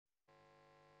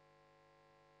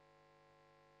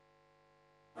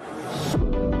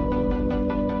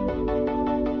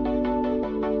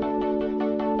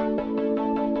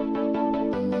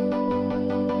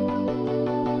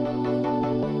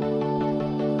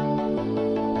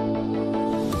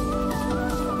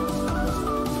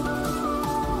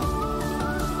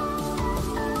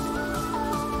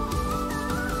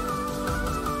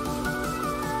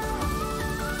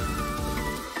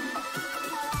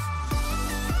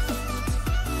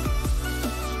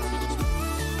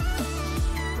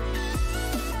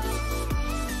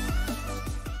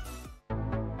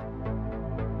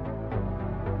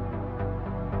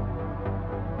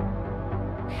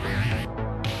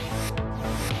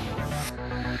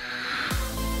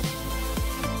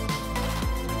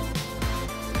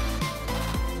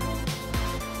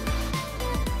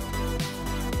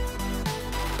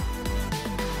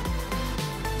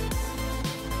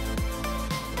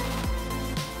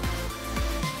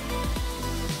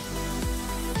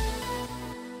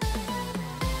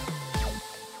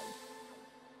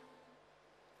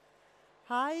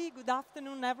Hi, good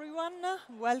afternoon, everyone.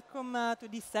 Welcome to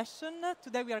this session.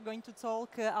 Today we are going to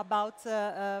talk about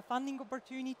funding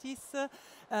opportunities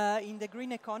in the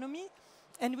green economy.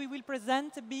 And we will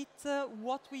present a bit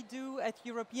what we do at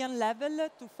European level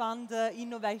to fund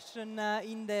innovation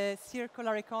in the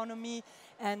circular economy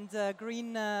and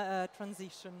green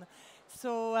transition.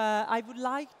 So I would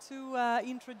like to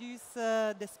introduce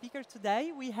the speaker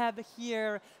today. We have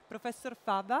here Professor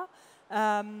Fava.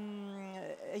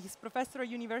 He's professor at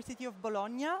University of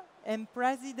Bologna and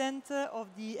president of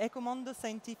the Ecomondo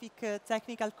Scientific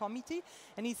Technical Committee,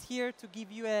 and he's here to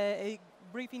give you a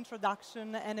brief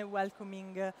introduction and a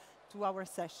welcoming to our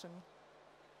session.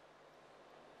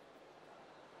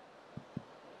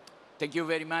 Thank you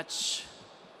very much,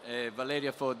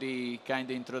 Valeria, for the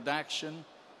kind introduction.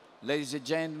 Ladies and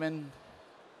gentlemen,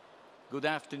 good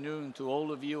afternoon to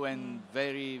all of you, and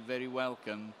very, very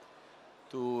welcome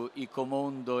to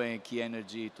Ecomondo and Key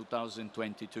Energy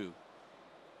 2022.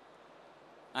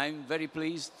 I'm very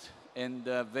pleased and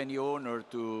very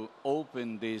honored to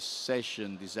open this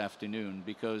session this afternoon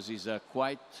because it's a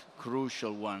quite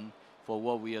crucial one for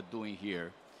what we are doing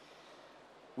here.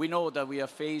 We know that we are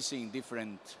facing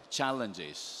different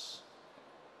challenges.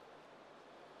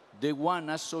 The one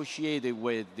associated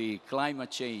with the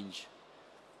climate change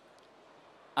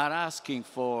are asking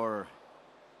for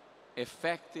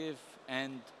effective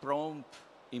and prompt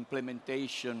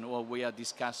implementation of what we are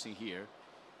discussing here,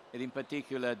 and in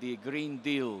particular the Green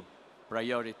Deal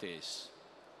priorities,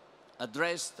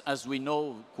 addressed, as we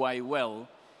know quite well,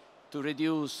 to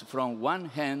reduce from one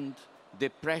hand the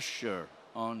pressure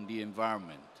on the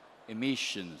environment,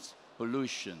 emissions,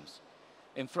 pollutions,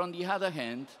 and from the other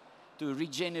hand to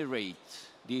regenerate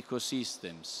the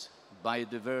ecosystems,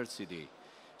 biodiversity,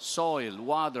 soil,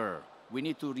 water. We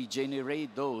need to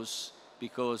regenerate those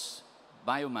because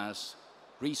biomass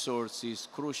resources,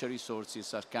 crucial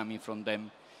resources, are coming from them.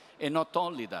 And not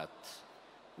only that,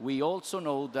 we also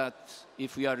know that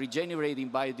if we are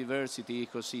regenerating biodiversity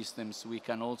ecosystems, we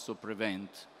can also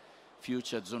prevent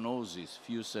future zoonosis,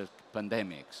 future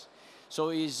pandemics. So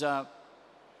it's a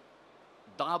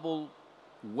double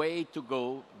way to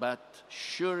go, but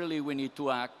surely we need to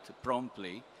act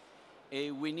promptly.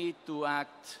 We need to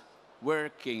act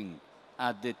working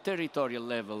at the territorial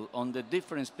level on the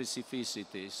different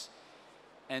specificities,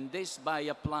 and this by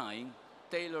applying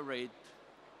tailored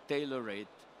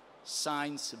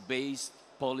science-based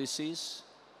policies,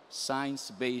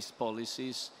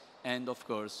 and of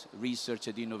course, research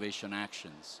and innovation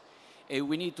actions. And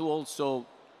we need to also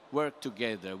work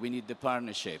together. We need the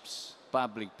partnerships,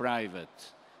 public,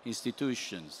 private,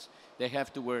 institutions. They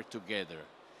have to work together.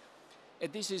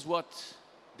 And this is what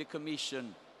the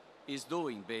Commission is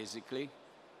doing, basically,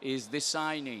 is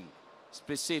designing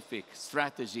specific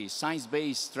strategies,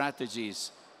 science-based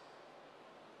strategies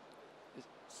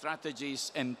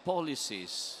and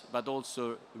policies, but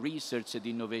also research and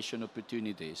innovation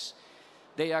opportunities.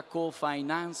 They are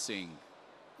co-financing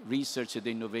research and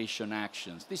innovation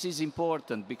actions. This is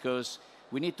important because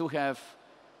we need to have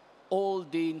all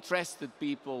the interested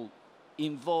people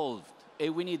involved,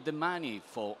 and we need the money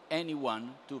for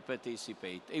anyone to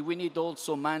participate. And we need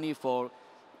also money for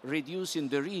reducing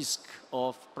the risk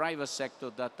of private sector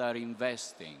that are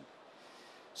investing.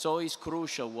 So it's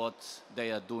crucial what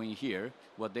they are doing here,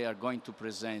 what they are going to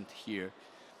present here.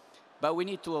 But we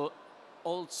need to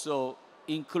also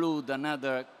include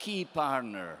another key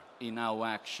partner in our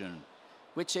action,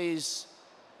 which is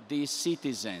the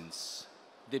citizens,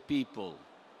 the people.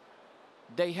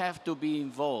 They have to be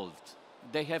involved.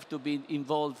 They have to be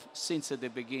involved since the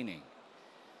beginning.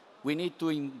 We need to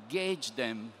engage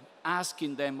them,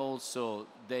 asking them also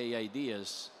their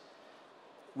ideas.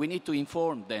 We need to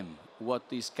inform them what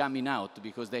is coming out,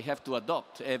 because they have to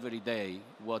adopt every day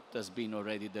what has been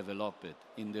already developed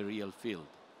in the real field.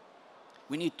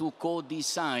 We need to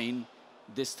co-design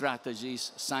the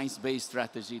strategies, science-based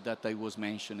strategy that I was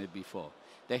mentioning before.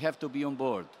 They have to be on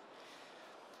board.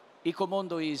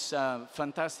 Ecomondo is a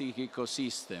fantastic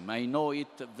ecosystem. I know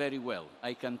it very well.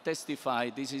 I can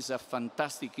testify this is a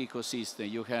fantastic ecosystem.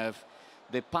 You have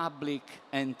the public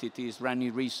entities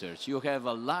running research. You have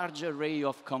a large array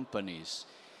of companies.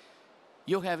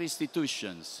 You have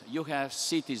institutions. You have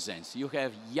citizens. You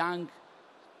have young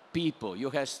people.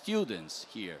 You have students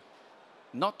here,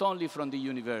 not only from the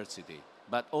university,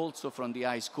 but also from the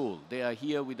high school. They are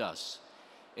here with us.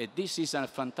 This is a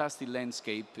fantastic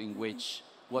landscape in which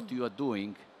what you are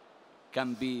doing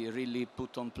can be really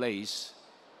put on place,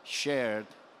 shared,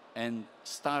 and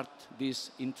start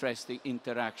this interesting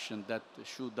interaction that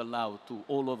should allow to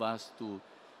all of us to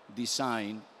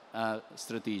design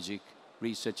strategic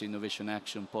research, innovation,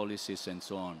 action policies, and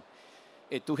so on.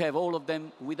 to have all of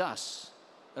them with us,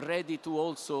 ready to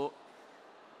also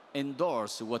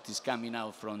endorse what is coming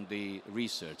out from the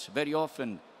research. Very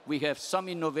often we have some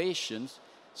innovations,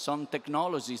 some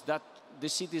technologies that the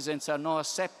citizens are not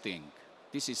accepting.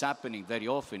 This is happening very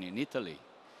often in Italy.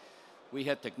 We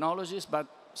have technologies, but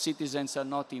citizens are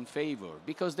not in favor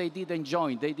because they didn't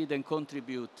join, they didn't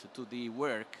contribute to the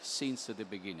work since the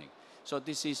beginning. So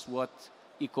this is what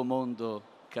Ecomondo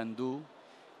can do,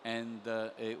 and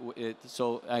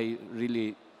so I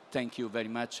really thank you very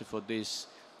much for this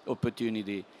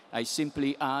opportunity. I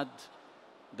simply add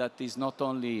that it's not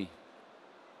only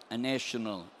a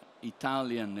national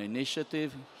Italian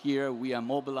initiative. Here we are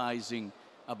mobilizing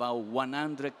about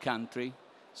 100 countries.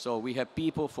 So we have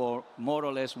people for more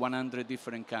or less 100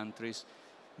 different countries,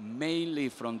 mainly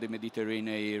from the Mediterranean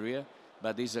area,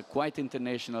 but it's a quite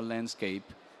international landscape.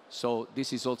 So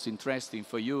this is also interesting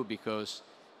for you because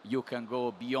you can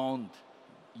go beyond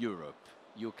Europe.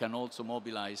 You can also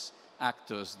mobilize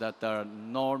actors that are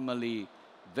normally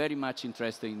very much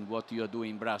interested in what you are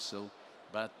doing in Brussels,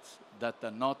 but that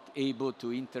are not able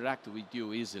to interact with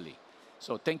you easily.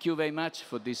 So thank you very much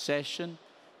for this session.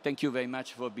 Thank you very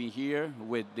much for being here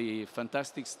with the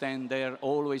fantastic stand there,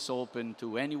 always open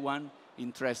to anyone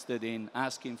interested in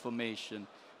asking information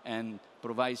and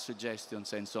provide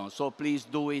suggestions and so on. So please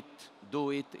do it. Do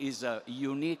it. It's a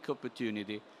unique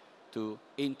opportunity to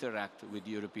interact with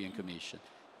the European Commission.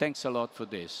 Thanks a lot for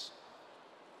this.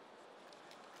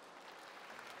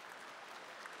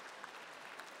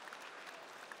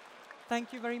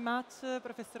 Thank you very much,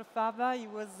 Professor Fava. It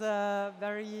was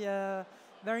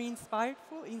very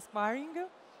inspiring.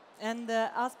 And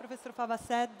as Professor Fava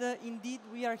said, indeed,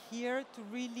 we are here to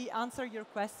really answer your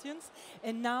questions.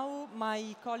 And now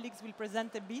my colleagues will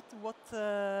present a bit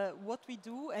what we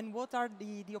do and what are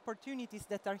the opportunities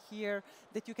that are here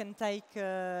that you can take,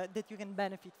 that you can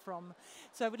benefit from.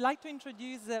 So I would like to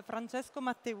introduce Francesco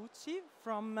Matteucci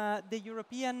from the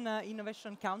European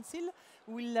Innovation Council,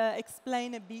 who will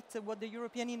explain a bit what the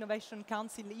European Innovation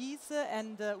Council is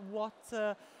and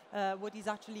what is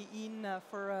actually in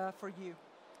for you.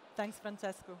 Thanks,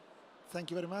 Francesco.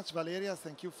 Thank you very much, Valeria.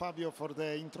 Thank you, Fabio, for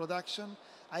the introduction.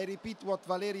 I repeat what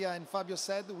Valeria and Fabio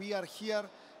said. We are here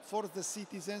for the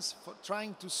citizens, for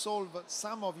trying to solve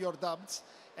some of your doubts.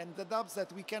 And the doubts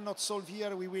that we cannot solve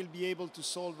here, we will be able to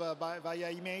solve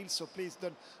via email. So please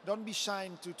don't be shy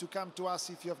to come to us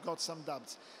if you have got some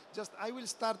doubts. I will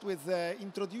start with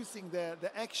introducing the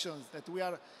actions that we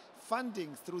are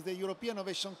funding through the European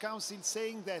Innovation Council,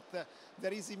 saying that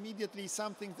there is immediately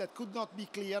something that could not be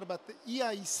clear, but the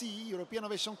EIC, European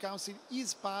Innovation Council,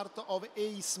 is part of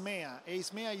EISMEA.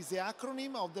 EISMEA is the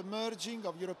acronym of the merging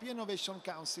of European Innovation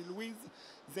Council with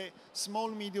the Small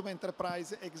Medium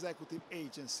Enterprise Executive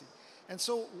Agency. And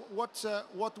so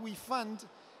what we fund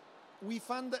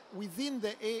within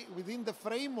the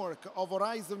framework of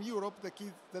Horizon Europe,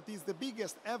 that is the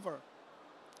biggest ever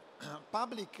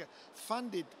public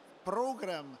funded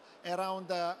program around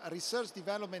research,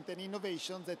 development and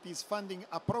innovation that is funding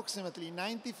approximately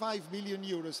 95 billion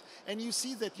euros. And you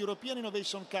see that European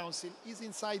Innovation Council is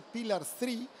inside Pillar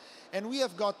 3, and we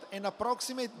have got an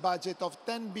approximate budget of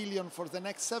 10 billion for the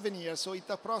next 7 years, so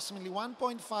it's approximately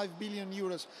 1.5 billion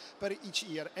euros per each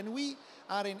year. And we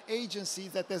are an agency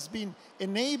that has been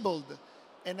enabled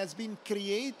and has been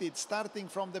created starting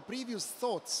from the previous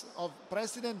thoughts of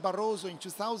President Barroso in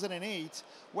 2008,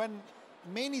 when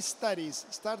many studies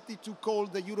started to call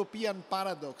the European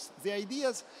paradox. The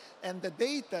ideas and the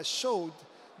data showed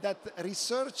that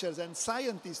researchers and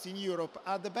scientists in Europe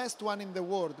are the best one in the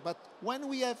world, but when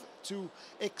we have to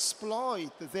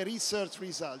exploit the research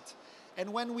result,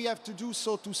 and when we have to do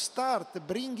so to start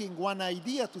bringing one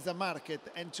idea to the market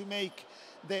and to make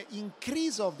the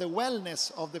increase of the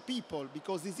wellness of the people,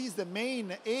 because this is the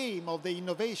main aim of the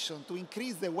innovation, to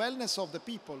increase the wellness of the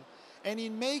people. And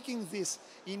in making this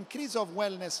increase of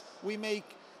wellness, we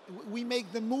make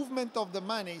the movement of the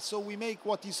money, so we make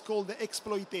what is called the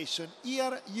exploitation.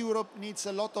 Here, Europe needs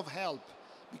a lot of help,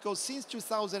 because since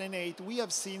 2008, we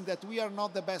have seen that we are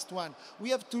not the best one.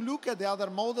 We have to look at the other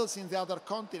models in the other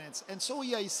continents. And so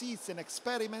EIC is an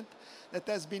experiment that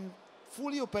has been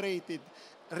fully operated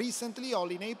recently, all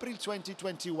in April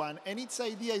 2021. And its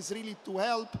idea is really to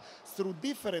help through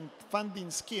different funding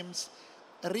schemes,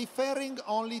 referring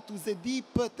only to the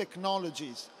deep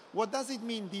technologies. What does it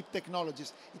mean, deep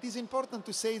technologies? It is important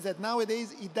to say that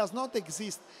nowadays it does not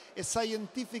exist a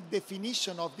scientific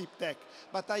definition of deep tech.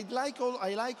 But I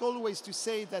like always to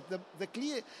say that the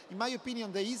clear, in my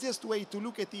opinion, the easiest way to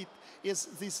look at it is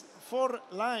these 4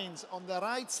 lines on the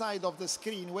right side of the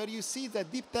screen, where you see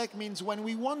that deep tech means when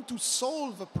we want to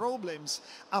solve problems,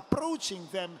 approaching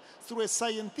them through a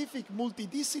scientific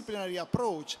multidisciplinary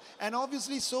approach. And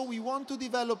obviously, so we want to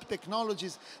develop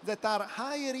technologies that are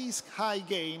high risk, high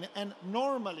gain, and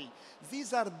normally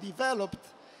these are developed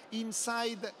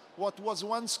inside what was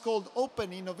once called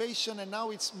open innovation, and now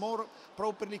it's more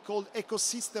properly called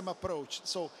ecosystem approach.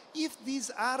 So if these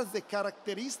are the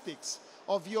characteristics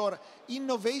of your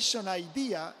innovation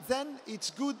idea, then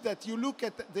it's good that you look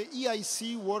at the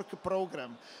EIC work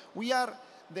program. We are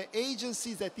the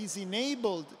agency that is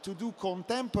enabled to do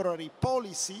contemporary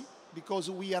policy, because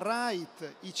we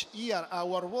write each year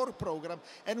our work program,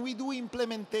 and we do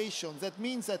implementation. That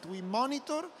means that we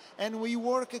monitor and we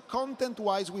work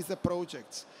content-wise with the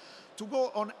projects. To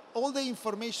go on all the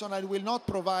information I will not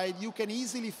provide, you can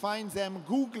easily find them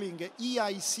Googling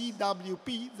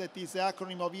EICWP, that is the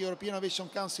acronym of European Innovation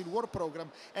Council Work Program,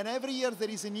 and every year there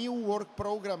is a new work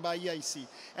program by EIC.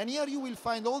 And here you will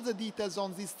find all the details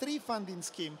on these 3 funding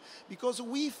schemes, because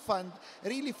we fund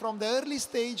really from the early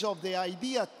stage of the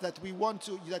idea that you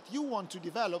want to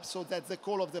develop, so that's the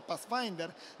call of the Pathfinder,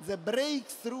 the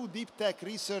breakthrough deep tech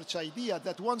research idea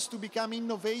that wants to become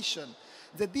innovation.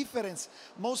 The difference,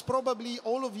 most probably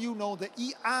all of you know the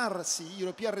ERC,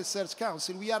 European Research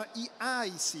Council. We are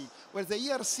EIC, where the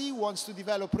ERC wants to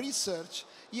develop research,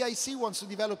 EIC wants to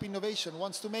develop innovation,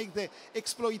 wants to make the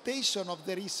exploitation of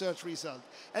the research result.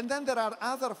 And then there are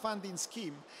other funding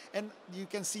schemes, and you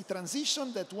can see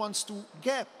Transition that wants to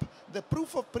gap the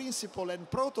proof of principle and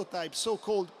prototype,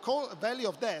 so-called value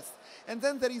of death. And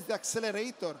then there is the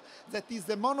Accelerator, that is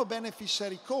the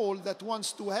mono-beneficiary call that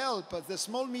wants to help the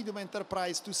small, medium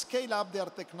enterprise to scale up their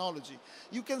technology.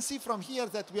 You can see from here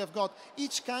that we have got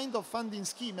each kind of funding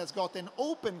scheme has got an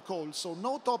open call, so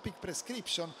no topic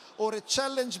prescription, or a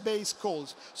challenge-based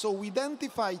calls. So we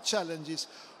identify challenges,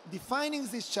 defining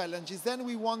these challenges, then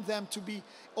we want them to be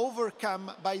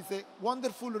overcome by the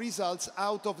wonderful results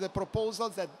out of the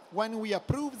proposals that when we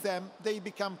approve them, they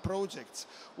become projects.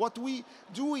 What we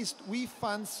do is we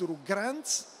fund through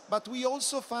grants, but we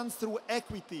also fund through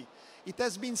equity. It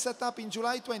has been set up in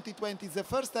July 2020, the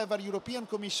first ever European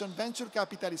Commission Venture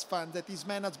Capitalist Fund that is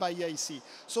managed by EIC.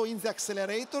 So in the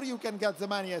Accelerator, you can get the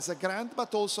money as a grant,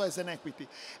 but also as an equity.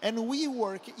 And we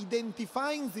work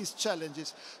identifying these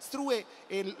challenges through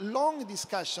a long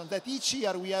discussion that each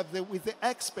year we have with the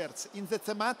experts in the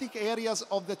thematic areas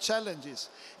of the challenges.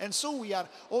 And so we are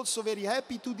also very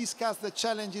happy to discuss the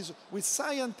challenges with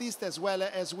scientists, as well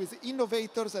as with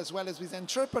innovators, as well as with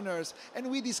entrepreneurs.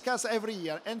 And we discuss every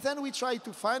year. And then we try to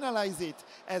finalize it,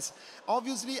 as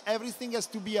obviously everything has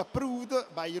to be approved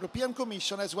by European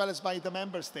Commission as well as by the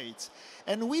member states.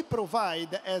 And we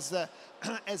provide as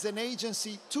an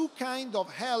agency 2 kinds of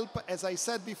help. As I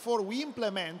said before, we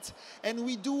implement, and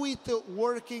we do it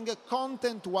working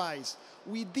content-wise.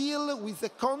 We deal with the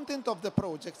content of the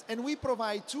projects, and we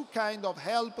provide 2 kinds of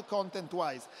help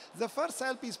content-wise. The first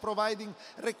help is providing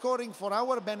recurring for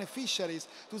our beneficiaries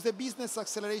to the business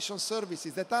acceleration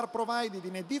services that are provided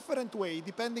in a different way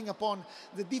depending upon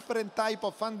the different type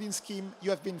of funding scheme you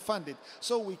have been funded.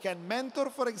 So we can mentor,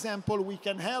 for example, we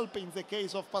can help in the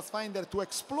case of Pathfinder to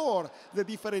explore the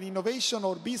different innovation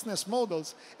or business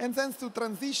models, and then through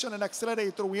Transition and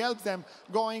Accelerator we help them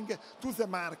going to the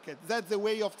market. That's the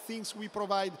way of things we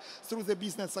provide through the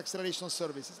business acceleration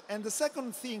services. And the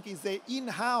second thing is the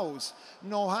in-house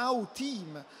know-how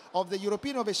team of the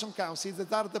European Innovation Council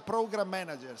that are the program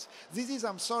managers. This is,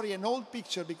 I'm sorry, an old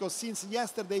picture, because since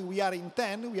yesterday we are in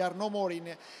 10, we are no more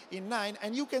in 9,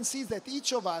 and you can see that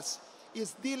each of us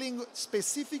is dealing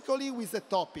specifically with the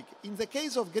topic. In the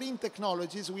case of green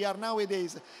technologies, we are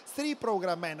nowadays 3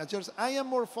 program managers. I am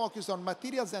more focused on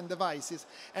materials and devices,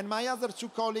 and my other 2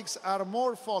 colleagues are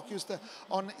more focused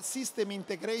on system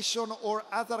integration or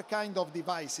other kind of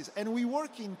devices. And we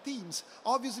work in teams,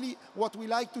 obviously what we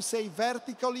like to say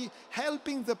vertically,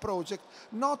 helping the project,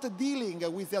 not dealing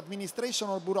with the administration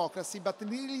or bureaucracy, but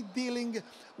really dealing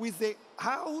with the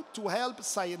how to help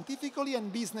scientifically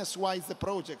and business-wise the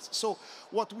projects. So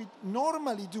what we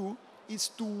normally do is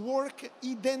to work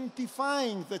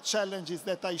identifying the challenges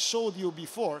that I showed you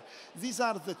before. These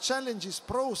are the challenges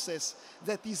process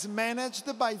that is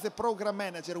managed by the program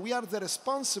manager. We are the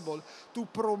responsible to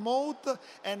promote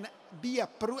and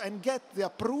and get the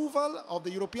approval of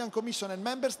the European Commission and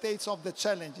Member States of the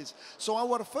challenges. So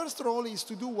our first role is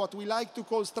to do what we like to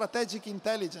call strategic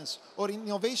intelligence or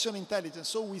innovation intelligence.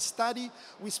 So we study,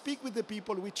 we speak with the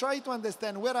people, we try to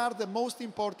understand where are the most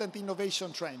important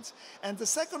innovation trends. And the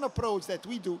second approach that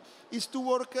we do is to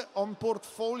work on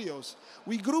portfolios.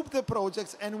 We group the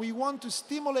projects and we want to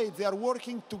stimulate their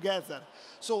working together.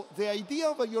 So the idea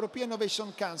of a European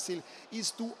Innovation Council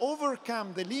is to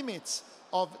overcome the limits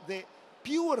of the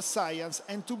pure science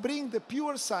and to bring the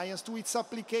pure science to its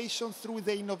application through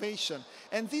the innovation.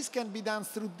 And this can be done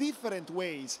through different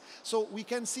ways. So we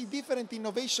can see different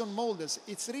innovation models.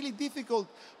 It's really difficult,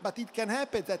 but it can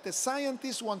happen that the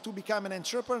scientists want to become an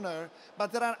entrepreneur,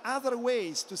 but there are other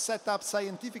ways to set up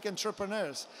scientific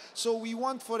entrepreneurs. So we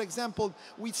want, for example,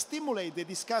 we stimulate the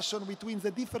discussion between the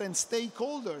different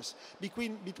stakeholders,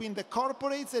 between the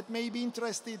corporates that may be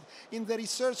interested in the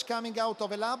research coming out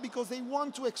of a lab because they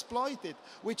want to exploit it.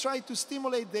 We try to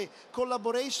stimulate the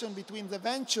collaboration between the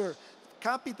venture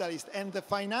capitalists and the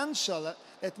financial,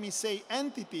 let me say,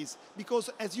 entities, because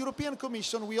as European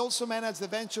Commission we also manage the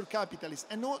venture capitalists,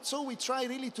 and so we try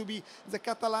really to be the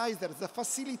catalyzer, the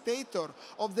facilitator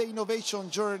of the innovation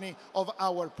journey of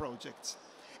our projects.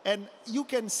 And you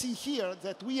can see here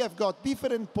that we have got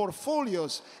different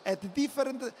portfolios at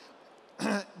different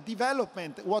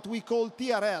development, what we call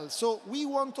TRL. So we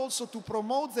want also to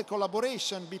promote the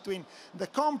collaboration between the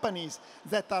companies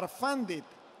that are funded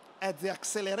at the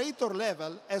accelerator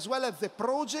level, as well as the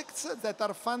projects that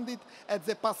are funded at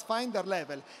the Pathfinder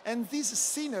level. And these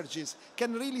synergies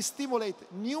can really stimulate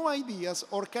new ideas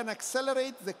or can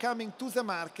accelerate the coming to the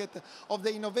market of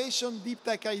the innovation deep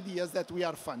tech ideas that we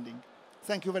are funding.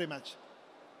 Thank you very much.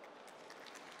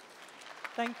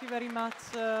 Thank you very much,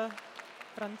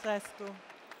 Francesco,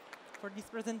 for this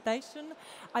presentation.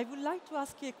 I would like to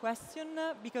ask you a question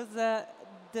because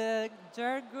the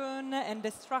jargon and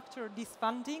the structure of this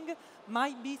funding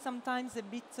might be sometimes a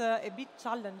bit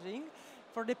challenging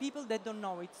for the people that don't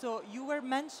know it. So you were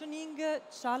mentioning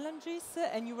challenges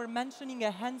and you were mentioning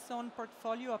a hands-on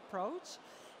portfolio approach.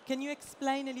 Can you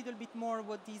explain a little bit more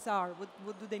what these are?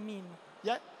 What do they mean?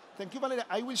 Yeah, thank you, Valeria.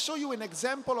 I will show you an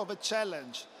example of a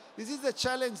challenge. This is a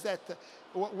challenge that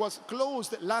was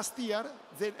closed last year.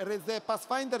 The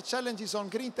Pathfinder challenges on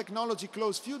green technology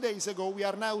closed a few days ago. We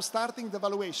are now starting the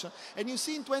evaluation. And you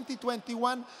see in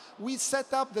 2021, we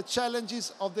set up the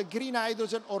challenges of the green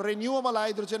hydrogen or renewable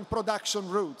hydrogen production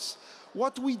routes.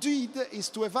 What we did is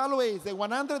to evaluate the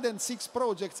 106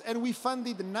 projects, and we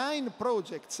funded 9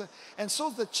 projects. And so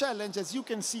the challenge, as you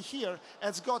can see here,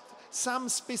 has got some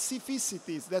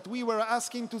specificities that we were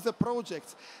asking to the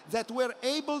projects that were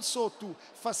able so to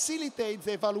facilitate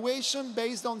the evaluation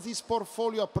based on this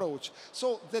portfolio approach.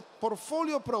 So the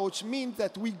portfolio approach means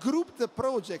that we group the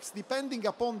projects depending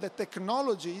upon the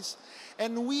technologies,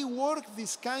 and we work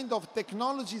this kind of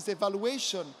technologies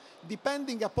evaluation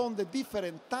depending upon the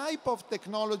different type of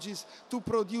technologies to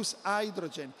produce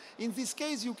hydrogen. In this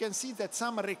case, you can see that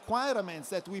some requirements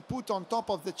that we put on top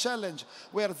of the challenge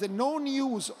were the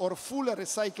non-use or full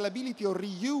recyclability or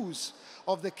reuse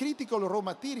of the critical raw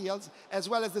materials, as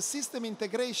well as the system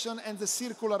integration and the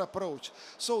circular approach.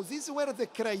 So these were the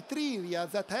criteria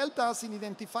that helped us in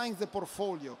identifying the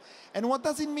portfolio. And what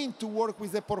does it mean to work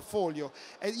with the portfolio?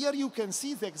 And here you can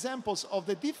see the examples of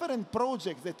the different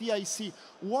projects that EIC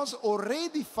was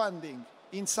already funding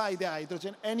inside the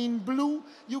hydrogen. And in blue,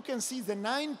 you can see the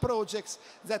 9 projects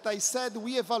that I said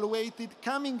we evaluated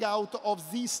coming out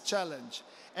of this challenge.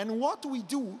 And what we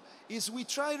do is we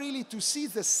try really to see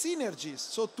the synergies.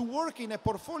 So to work in a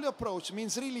portfolio approach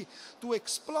means really to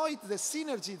exploit the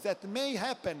synergies that may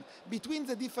happen between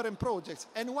the different projects.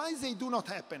 And why they do not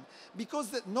happen?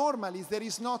 Because normally there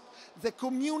is not the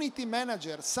community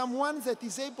manager, someone that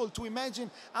is able to imagine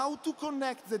how to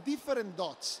connect the different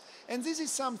dots. And this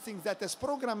is something that as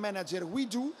program manager we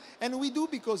do, and we do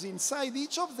because inside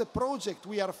each of the projects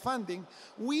we are funding,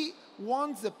 we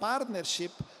want the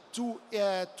partnership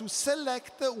to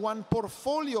select one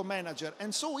portfolio manager.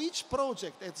 And so each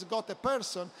project has got a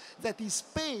person that is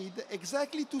paid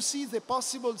exactly to see the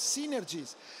possible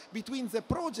synergies between the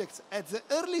projects at the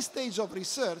early stage of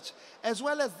research as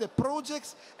well as the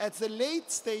projects at the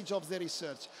late stage of the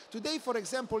research. Today, for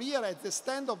example, here at the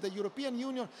stand of the European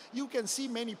Union, you can see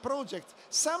many projects.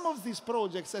 Some of these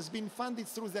projects has been funded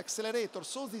through the accelerator.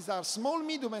 So these are small,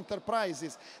 medium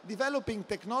enterprises developing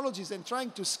technologies and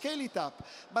trying to scale it up.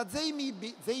 But but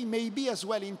they may be as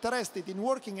well interested in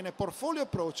working in a portfolio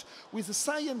approach with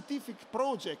scientific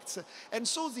projects. And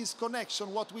so this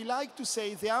connection, what we like to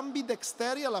say, the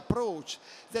ambidexterial approach,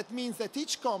 that means that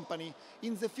each company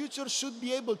in the future should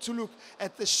be able to look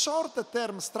at the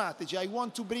short-term strategy. I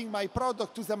want to bring my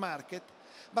product to the market,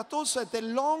 but also at the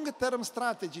long-term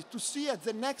strategy to see at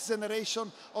the next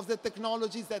generation of the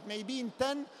technologies that maybe in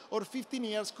 10 or 15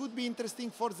 years could be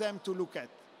interesting for them to look at.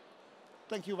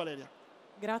 Thank you, Valeria.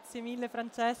 Grazie mille,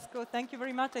 Francesco. Thank you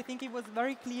very much. I think it was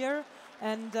very clear,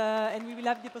 and we will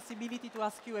have the possibility to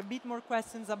ask you a bit more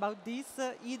questions about this,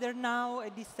 either now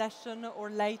at this session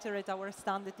or later at our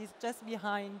stand that is just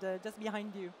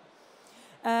behind you.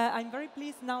 I'm very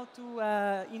pleased now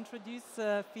to introduce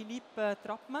Philippe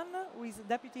Tropman, who is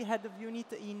Deputy Head of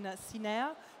Unit in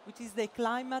CINEA, which is the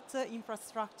Climate,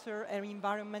 Infrastructure and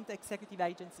Environment Executive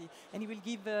Agency. And he will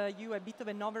give you a bit of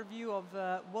an overview of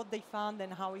what they found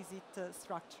and how is it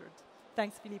structured.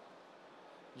 Thanks, Philippe.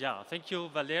 Yeah, thank you,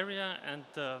 Valeria, and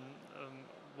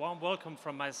warm welcome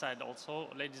from my side also,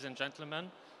 ladies and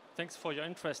gentlemen. Thanks for your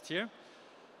interest here.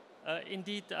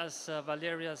 Indeed, as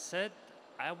Valeria said,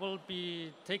 I will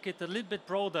take it a little bit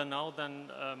broader now than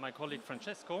my colleague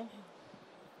Francesco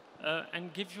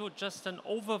and give you just an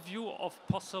overview of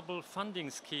possible funding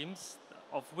schemes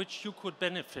of which you could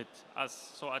benefit.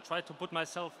 So I try to put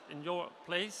myself in your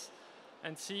place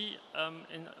and see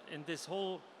in this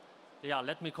whole,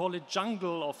 let me call it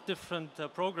jungle of different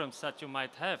programs that you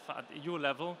might have at EU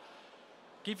level,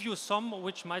 give you some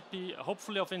which might be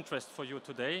hopefully of interest for you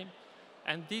today.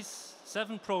 And these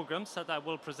 7 programs that I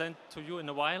will present to you in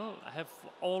a while have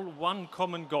all one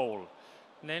common goal,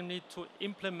 namely to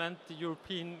implement the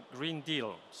European Green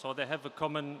Deal. So they have a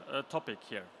common topic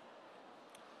here.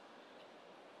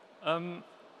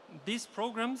 These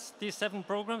 7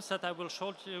 programs that I will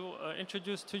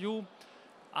introduce to you,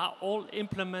 are all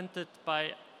implemented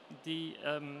by the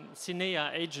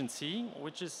CINEA agency,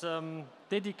 which is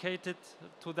dedicated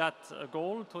to that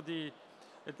goal,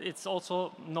 it's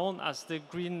also known as the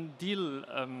Green Deal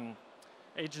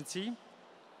Agency.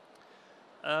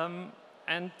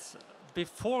 And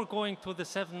before going to the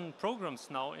 7 programs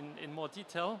now in more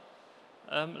detail,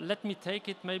 let me take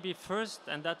it maybe first,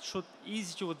 and that should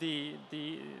ease you the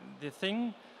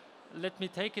thing. Let me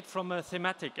take it from a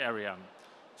thematic area.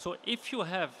 So if you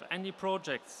have any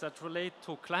projects that relate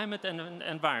to climate and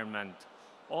environment,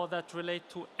 or that relate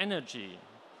to energy,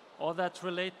 or that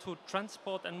relate to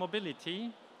transport and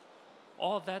mobility,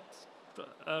 or that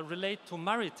relate to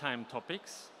maritime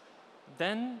topics,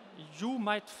 then you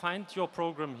might find your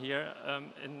program here.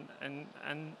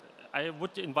 And I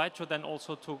would invite you then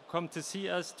also to come to see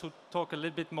us to talk a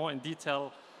little bit more in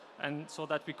detail, and so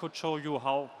that we could show you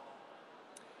how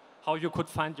you could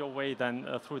find your way then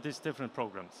through these different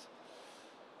programs.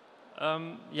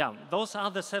 Those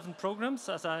are the 7 programs,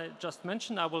 as I just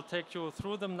mentioned. I will take you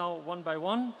through them now one by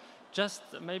one, just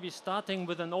maybe starting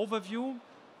with an overview.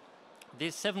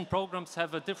 These 7 programs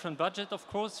have a different budget, of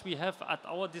course. We have at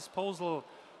our disposal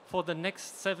for the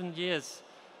next 7 years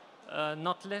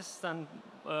not less than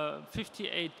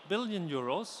 58 billion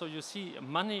euros. So you see,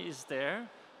 money is there.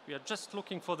 We are just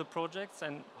looking for the projects,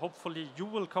 and hopefully you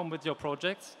will come with your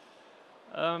projects.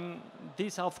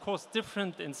 These are, of course,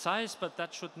 different in size, but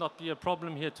that should not be a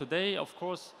problem here today. Of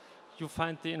course, you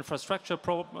find the infrastructure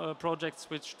projects,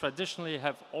 which traditionally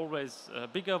have always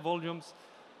bigger volumes,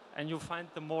 and you find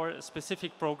the more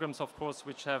specific programs, of course,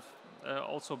 which have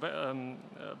also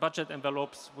budget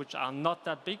envelopes which are not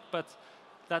that big, but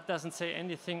that doesn't say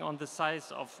anything on the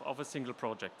size of a single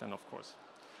project, then, of course.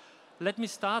 Let me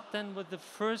start then with the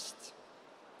first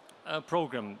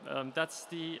program. That's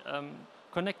the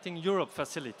Connecting Europe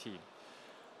facility.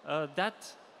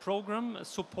 That program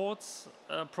supports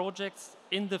projects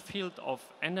in the field of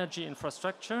energy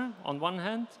infrastructure on one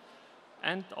hand,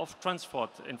 and of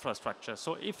transport infrastructure.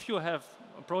 So if you have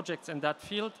projects in that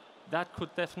field, that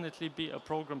could definitely be a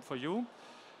program for you.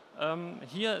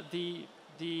 Here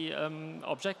the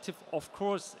objective, of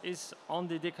course, is on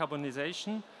the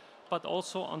decarbonization, but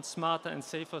also on smarter and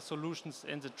safer solutions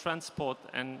in the transport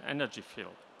and energy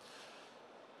field.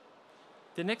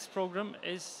 The next program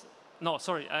is, no,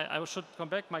 sorry, I should come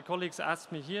back. My colleagues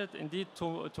asked me here, indeed,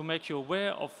 to make you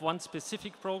aware of one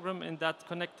specific program in that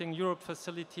Connecting Europe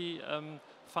facility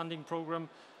funding program.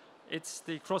 It's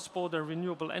the cross-border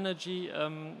renewable energy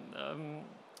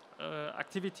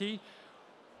activity,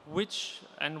 which,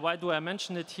 and why do I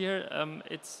mention it here?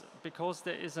 It's because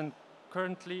there is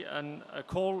currently a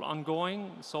call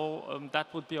ongoing, so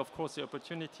that would be, of course, the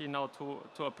opportunity now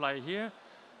to apply here.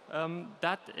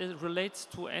 Relates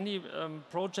to any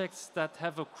projects that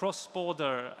have a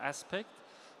cross-border aspect.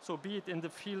 So be it in the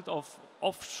field of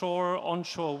offshore,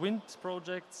 onshore wind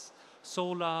projects,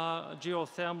 solar,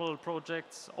 geothermal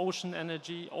projects, ocean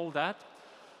energy, all that.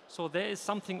 So there is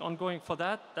something ongoing for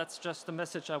that. That's just the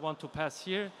message I want to pass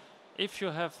here. If you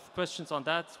have questions on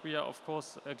that, we are, of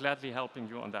course, gladly helping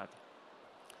you on that.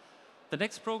 The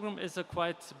next program is a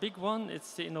quite big one.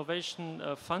 It's the Innovation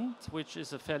Fund, which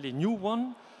is a fairly new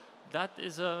one. That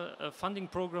is a funding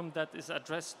program that is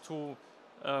addressed to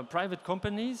private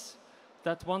companies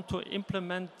that want to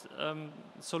implement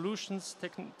solutions,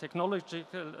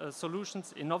 technological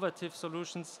solutions, innovative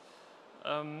solutions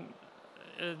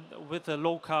with a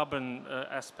low carbon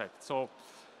aspect. So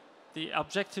the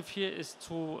objective here is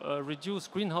to reduce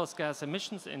greenhouse gas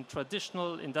emissions in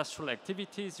traditional industrial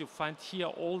activities. You find here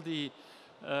all the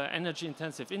energy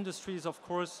intensive industries, of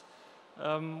course.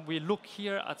 We look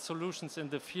here at solutions in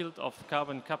the field of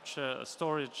carbon capture,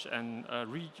 storage and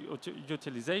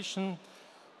reutilization.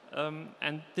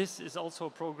 And this is also a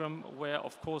program where,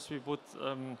 of course, we would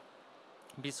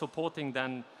be supporting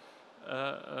then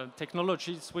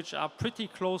technologies which are pretty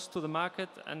close to the market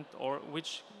and or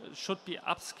which should be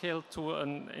upscaled to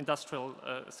an industrial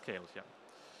scale here.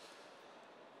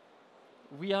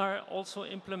 We are also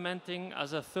implementing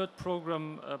as a third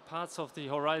program parts of the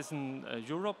Horizon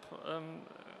Europe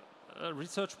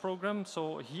research program.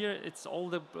 So here it's all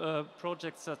the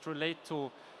projects that relate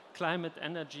to climate,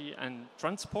 energy and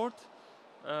transport.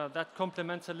 That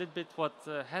complements a little bit what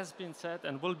has been said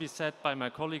and will be said by my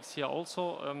colleagues here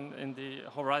also in the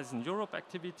Horizon Europe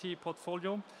activity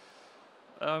portfolio.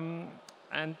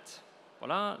 And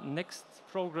voila, next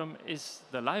program is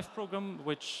the LIFE program,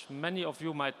 which many of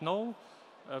you might know,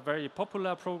 a very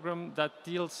popular program that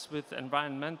deals with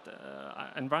environment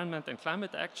and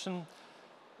climate action.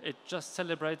 It just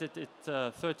celebrated its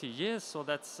 30 years, so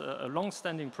that's a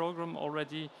long-standing program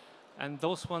already. And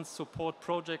those ones support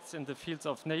projects in the fields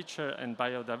of nature and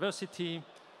biodiversity,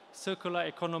 circular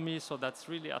economy, so that's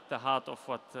really at the heart of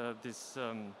what this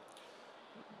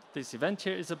event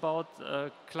here is about,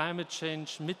 climate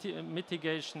change,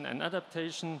 mitigation and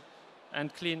adaptation,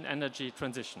 and clean energy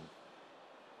transition.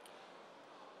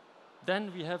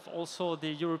 Then we have also the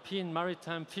European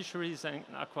Maritime, Fisheries and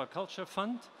Aquaculture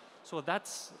Fund. So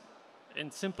that's,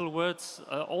 in simple words,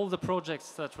 all the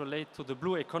projects that relate to the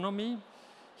blue economy.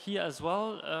 Here as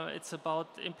well, it's about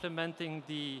implementing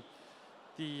the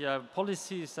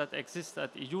policies that exist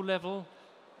at EU level.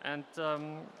 And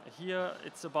here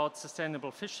it's about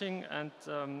sustainable fishing and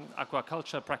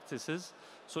aquaculture practices.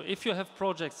 So if you have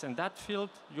projects in that field,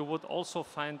 you would also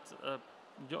find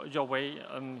your way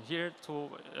here to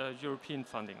European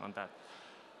funding on that.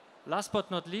 Last but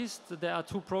not least, there are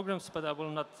two programs, but I will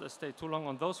not stay too long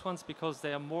on those ones because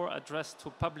they are more addressed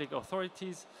to public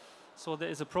authorities. So there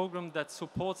is a program that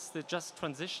supports the just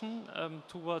transition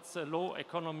towards a low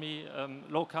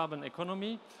carbon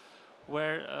economy,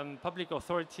 where public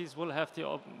authorities will have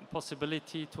the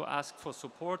possibility to ask for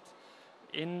support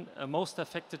in most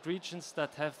affected regions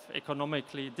that have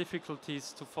economically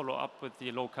difficulties to follow up with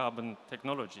the low carbon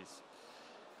technologies.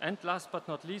 And last but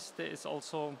not least, there is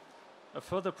also a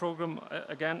further program,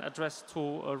 again addressed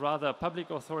to rather public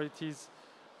authorities,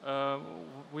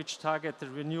 which target the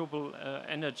renewable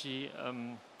energy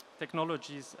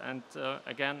technologies and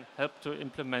again help to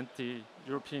implement the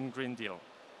European Green Deal.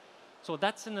 So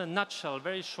that's in a nutshell,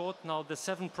 very short now, the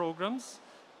 7 programs.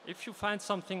 If you find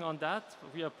something on that,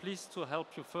 we are pleased to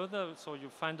help you further. So you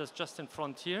find us just in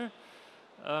front here.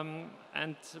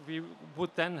 And we would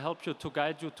then help you to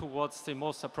guide you towards the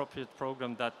most appropriate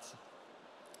program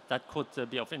that could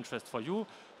be of interest for you.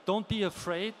 Don't be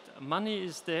afraid, money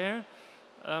is there.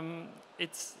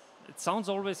 It sounds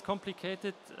always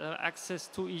complicated, access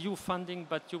to EU funding,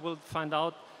 but you will find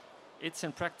out it's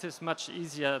in practice much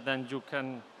easier than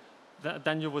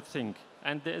you would think.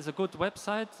 And there is a good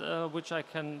website which I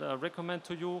can recommend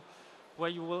to you, where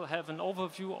you will have an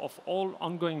overview of all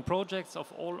ongoing projects,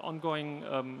 of all ongoing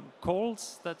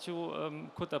calls that you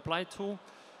could apply to.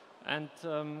 And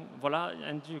voila,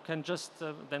 and you can just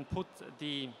then put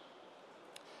the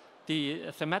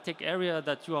thematic area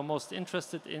that you are most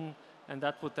interested in, and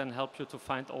that would then help you to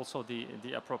find also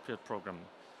the appropriate program.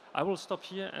 I will stop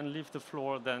here and leave the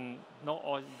floor then. No,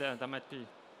 or there might be.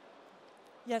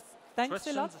 Yes, thanks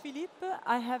questions? a lot, Philippe.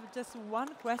 I have just one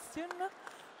question.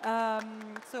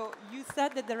 So you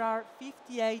said that there are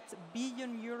 58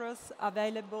 billion euros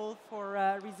available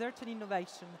for research and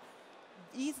innovation.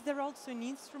 Is there also an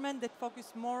instrument that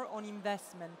focuses more on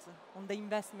investment, on the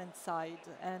investment side,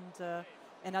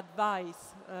 and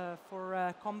advice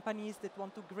for companies that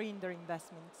want to green their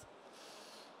investments?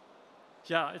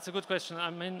 Yeah, it's a good question. I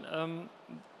mean,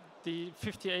 the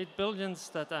 58 billions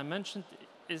that I mentioned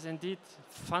is indeed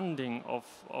funding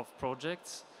of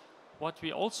projects. What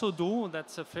we also do,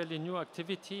 that's a fairly new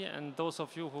activity, and those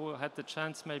of you who had the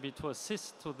chance maybe to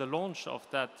assist to the launch of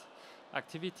that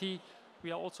activity,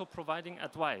 we are also providing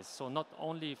advice. So not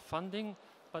only funding,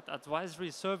 but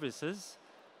advisory services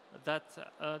that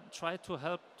try to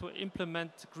help to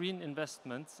implement green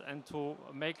investments and to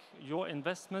make your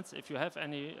investments, if you have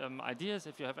any ideas,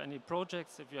 if you have any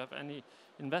projects, if you have any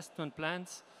investment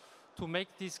plans, to make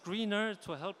these greener,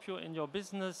 to help you in your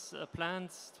business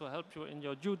plans, to help you in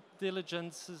your due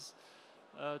diligences,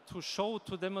 to show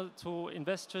to them, to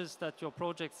investors that your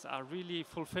projects are really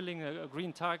fulfilling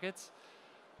green targets.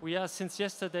 We are since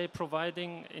yesterday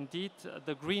providing indeed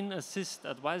the Green Assist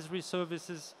advisory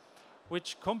services,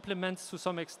 which complements to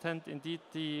some extent indeed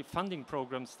the funding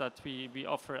programs that we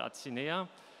offer at CINEA,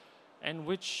 and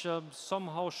which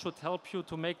somehow should help you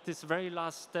to make this very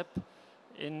last step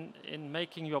in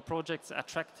making your projects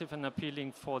attractive and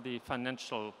appealing for the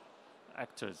financial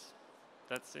actors.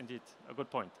 That's indeed a good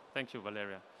point. Thank you,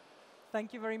 Valeria.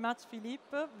 Thank you very much,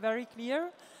 Philippe. Very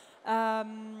clear.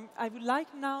 I would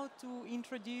like now to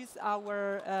introduce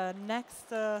our next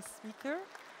speaker.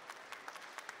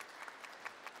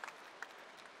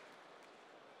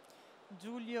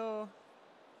 Giulio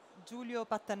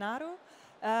Pattanaro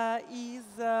is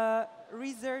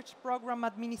Research Program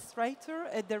Administrator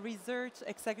at the Research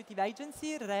Executive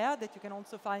Agency, REA, that you can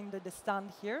also find at the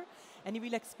stand here. And he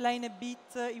will explain a bit,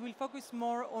 he will focus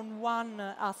more on one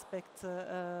aspect,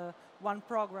 one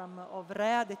program of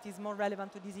REA that is more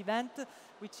relevant to this event,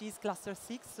 which is Cluster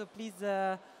 6. So please,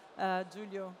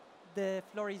 Giulio, the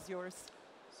floor is yours.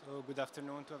 So good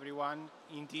afternoon to everyone.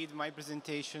 Indeed, my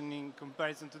presentation, in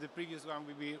comparison to the previous one,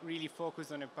 will be really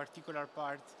focused on a particular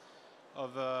part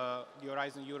of the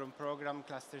Horizon Europe program,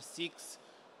 Cluster 6,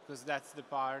 because that's the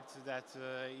part that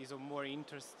is of more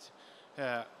interest,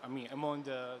 among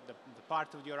the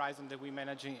part of the Horizon that we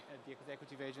manage at the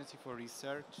Executive Agency for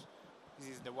Research. This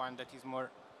is the one that is more,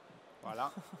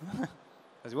 voila.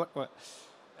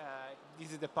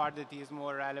 This is the part that is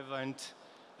more relevant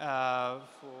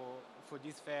for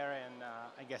this fair and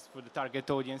I guess for the target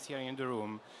audience here in the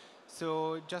room.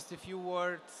 So just a few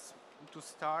words to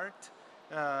start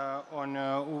on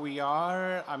who we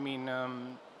are. I mean,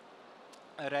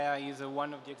 REA is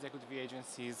one of the executive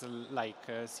agencies like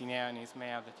CINEA and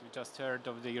EISMEA that you just heard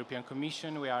of the European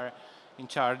Commission. We are in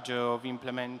charge of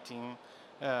implementing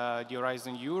the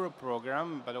Horizon Europe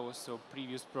program, but also the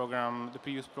previous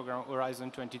program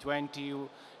Horizon 2020,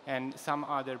 and some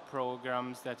other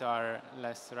programs that are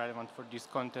less relevant for this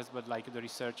context, but like the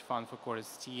Research Fund for Core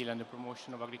Steel and the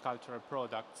Promotion of Agricultural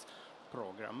Products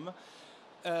program.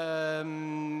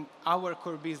 Our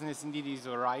core business indeed is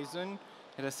Horizon.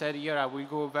 As I said here, I will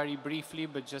go very briefly,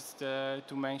 but just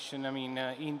to mention, I mean,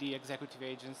 in the executive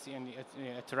agency and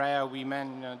at REA, we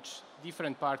manage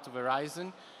different parts of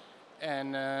Horizon.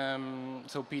 And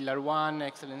so Pillar 1,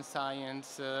 Excellent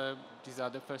Science, these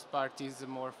are the first parties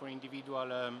more for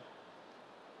individual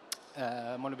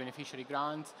mono-beneficiary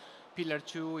grants. Pillar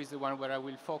 2 is the one where I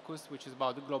will focus, which is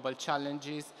about the global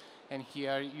challenges. And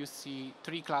here you see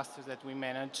 3 clusters that we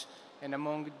manage. And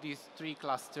among these 3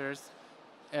 clusters,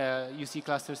 you see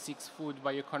Cluster 6, Food,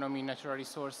 Bioeconomy, Natural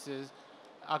Resources,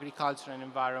 Agriculture and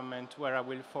Environment, where I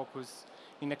will focus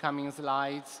in the coming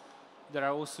slides. There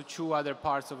are also 2 other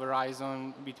parts of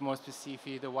Horizon, a bit more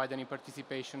specific, the widening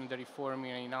participation, the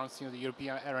reforming and announcing of the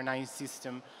European aeronine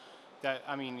system. That,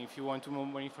 I mean, if you want to know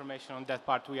more information on that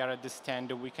part, we are at the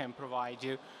stand, we can provide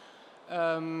you.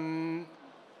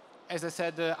 As I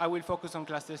said, I will focus on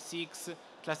Cluster 6.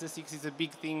 Cluster 6 is a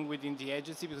big thing within the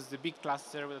agency because it's a big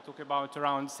cluster. We'll talk about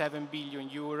around 7 billion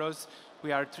euros.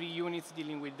 We are 3 units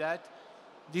dealing with that.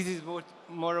 This is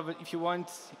more of, if you want,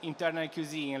 internal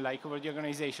cuisine, like over the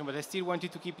organization, but I still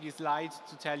wanted to keep these slides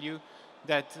to tell you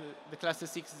that the Cluster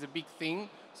 6 is a big thing.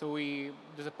 So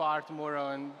there's a part more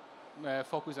on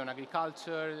focus on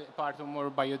agriculture, a part on more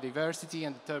biodiversity,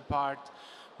 and the third part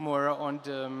more on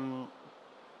the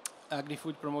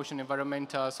agri-food promotion,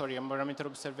 environmental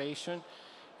observation.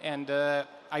 And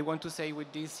I want to say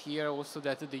with this here also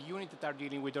that the units that are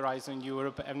dealing with Horizon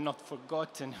Europe have not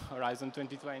forgotten Horizon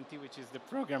 2020, which is the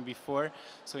program before.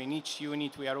 So in each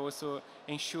unit, we are also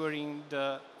ensuring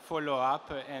the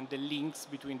follow-up and the links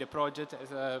between the project.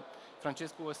 As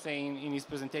Francesco was saying in his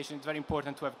presentation, it's very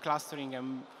important to have clustering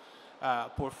and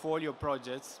portfolio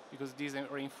projects, because these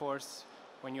reinforce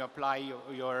when you apply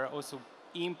your also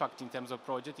impact in terms of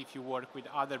project if you work with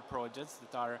other projects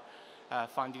that are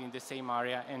funded in the same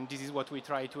area. And this is what we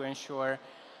try to ensure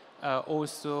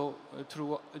also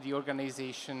through the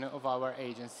organization of our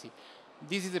agency.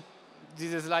 This is this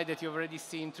is a slide that you've already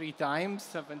seen 3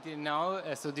 times up until now.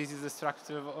 So this is the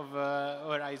structure of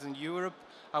Horizon Europe.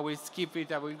 I will skip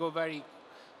it. I will go very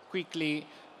quickly.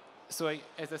 So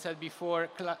as I said before,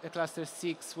 Cluster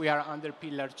 6, we are under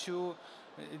Pillar 2.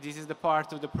 This is the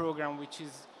part of the program which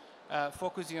is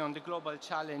focusing on the global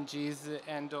challenges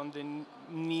and on the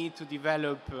need to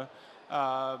develop,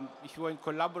 if you want,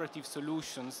 collaborative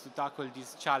solutions to tackle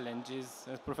these challenges.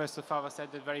 As Professor Fava said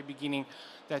at the very beginning,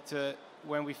 that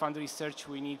when we fund research,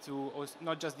 we need to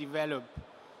not just develop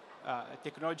a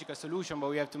technological solution, but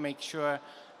we have to make sure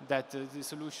that the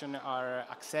solutions are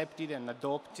accepted and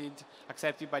adopted,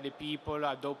 accepted by the people,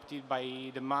 adopted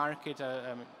by the market,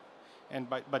 and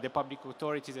by the public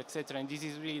authorities, etc. And this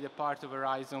is really the part of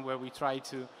Horizon where we try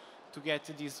to get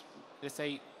this, let's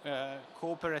say,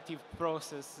 cooperative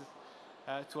process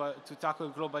to tackle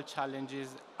global challenges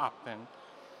happen.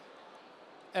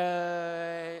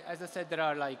 As I said, there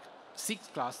are like 6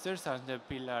 clusters under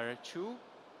Pillar 2.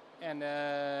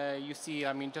 And you see,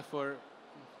 I mean,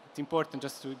 it's important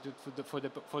just for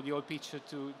the whole picture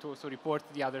to also report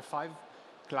the other 5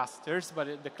 clusters,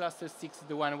 but the cluster 6 is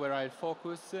the one where I'll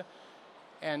focus.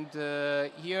 And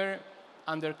here,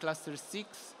 under cluster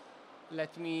 6,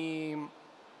 let me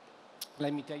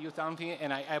tell you something,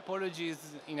 and I apologize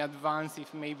in advance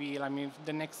if maybe, I mean,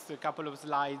 the next couple of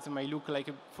slides might look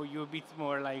like for you a bit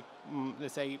more like,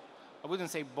 let's say, I wouldn't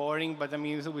say boring, but I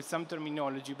mean, with some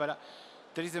terminology, but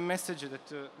there is a message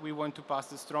that we want to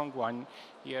pass, a strong one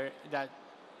here, that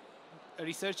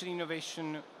research and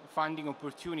innovation funding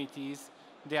opportunities,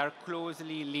 they are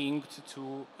closely linked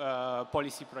to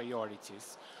policy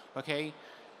priorities, okay?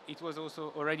 It was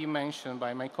also already mentioned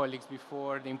by my colleagues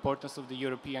before, the importance of the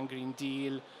European Green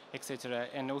Deal, etc.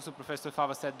 And also Professor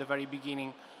Fava said at the very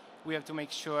beginning, we have to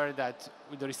make sure that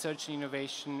with the research and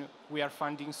innovation, we are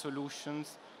funding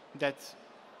solutions that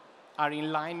are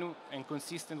in line and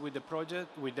consistent with the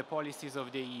project, with the policies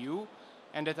of the EU,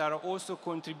 and that are also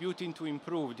contributing to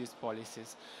improve these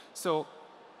policies. So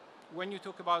when you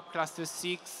talk about Cluster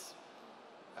 6,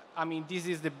 I mean, this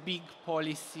is the big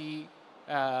policy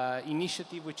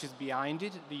initiative which is behind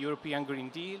it, the European Green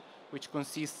Deal, which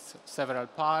consists of several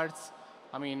parts.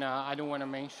 I mean, I don't want to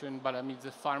mention, but I mean,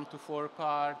 the Farm to Fork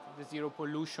part, the Zero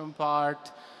Pollution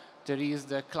part, there is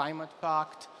the Climate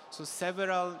Pact. So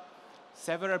several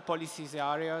policies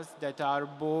areas that are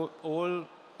all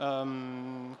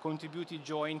contributed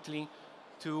jointly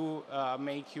to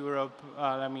make Europe,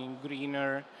 I mean,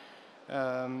 greener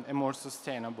and more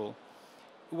sustainable.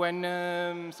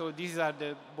 So these are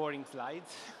the boring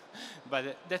slides,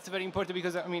 but that's very important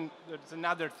because, I mean, there's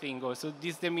another thing also.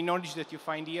 This terminology that you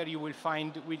find here, you will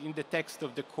find within the text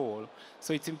of the call.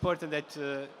 So it's important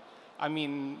that, I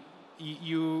mean,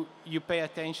 you pay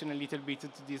attention a little bit to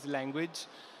this language.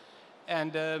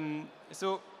 And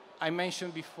so I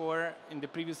mentioned before in the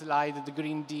previous slide the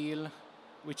Green Deal,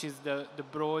 which is the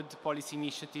broad policy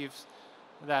initiatives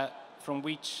from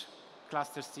which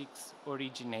Cluster 6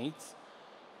 originates.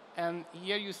 And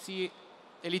here you see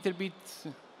a little bit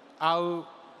how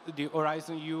the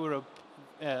Horizon Europe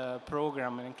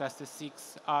program and Cluster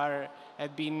 6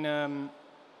 have been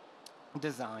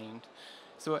designed.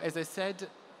 So as I said,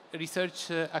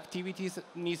 research activities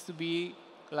needs to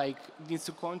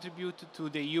contribute to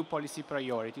the EU policy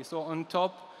priorities. So on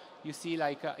top, you see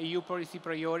like EU policy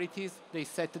priorities, they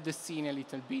set the scene a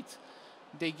little bit.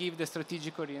 They give the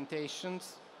strategic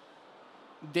orientations.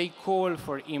 They call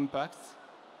for impacts.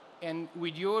 And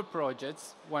with your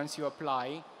projects, once you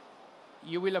apply,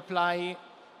 you will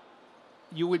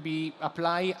be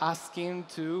asking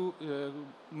to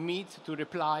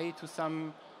reply to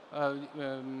some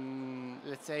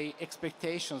let's say,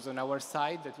 expectations on our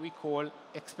side that we call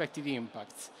expected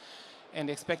impacts.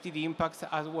 And expected impacts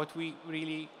are what we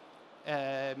really,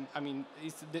 I mean,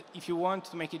 if you want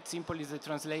to make it simple, is a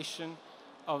translation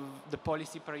of the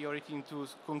policy priority into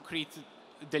concrete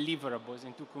deliverables,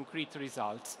 into concrete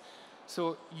results.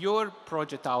 So your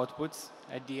project outputs,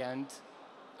 at the end,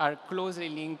 are closely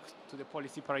linked to the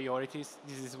policy priorities.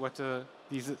 This is what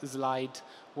this slide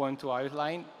wants to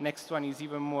outline. Next one is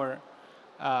even more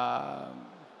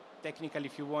technical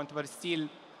if you want, but still,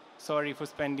 sorry for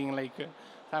spending like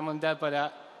time on that,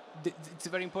 but it's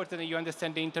very important that you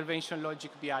understand the intervention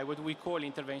logic behind what we call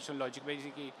intervention logic.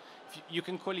 Basically, you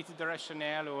can call it the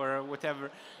rationale or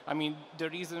whatever. I mean, the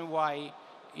reason why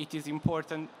it is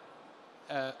important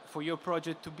for your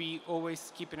project to be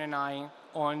always keeping an eye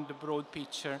on the broad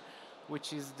picture,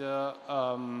 which is the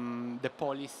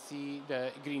policy,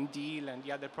 the Green Deal, and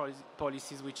the other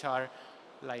policies which are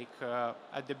like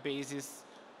at the basis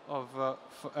of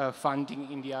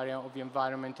funding in the area of the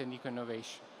environment and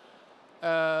innovation.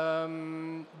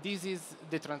 This is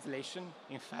the translation,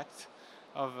 in fact,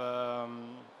 of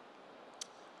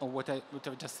what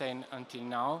I've just said until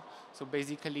now. So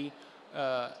basically,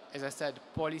 as I said,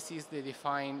 policies, they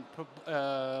define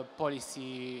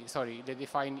they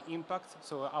define impact,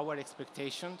 so our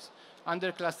expectations.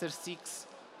 Under cluster 6,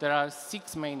 there are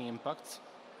 6 main impacts.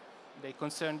 They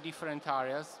concern different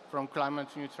areas, from climate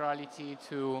neutrality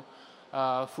to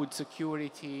food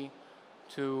security,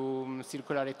 to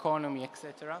circular economy,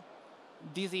 etc.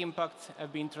 These impacts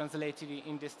have been translated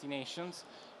in destinations,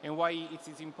 and why it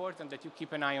is important that you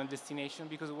keep an eye on destination,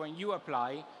 because when you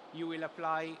apply, you will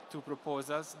apply to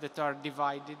proposals that are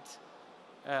divided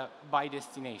by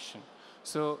destination.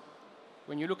 So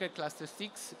when you look at cluster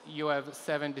 6, you have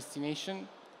 7 destinations.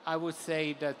 I would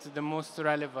say that the most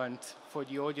relevant for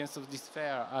the audience of this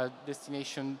fair are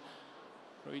destination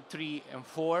 3 and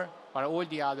 4, but all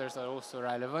the others are also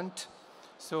relevant.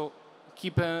 So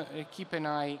keep an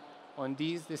eye on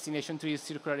these. Destination 3 is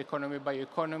circular economy,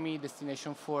 bioeconomy.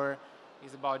 Destination 4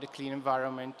 is about the clean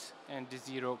environment and the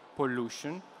zero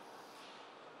pollution.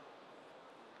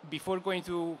 Before going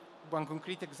to one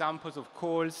concrete examples of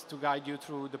calls to guide you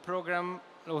through the program,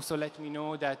 also let me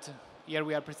know that here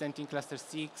we are presenting cluster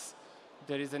 6.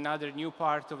 There is another new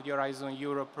part of the Horizon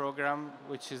Europe program,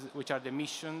 which are the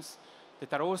missions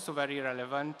that are also very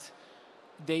relevant.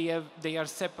 They are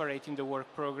separate in the work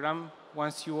program.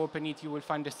 Once you open it, you will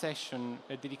find a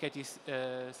dedicated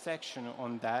section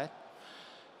on that.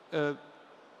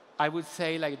 I would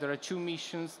say there are 2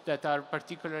 missions that are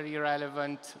particularly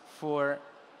relevant for,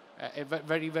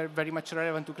 very much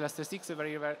relevant to cluster 6,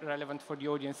 very relevant for the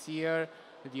audience here,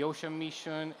 the ocean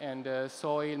mission and the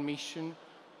soil mission.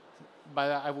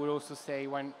 But I would also say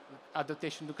when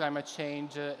adaptation to climate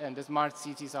change and the smart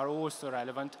cities are also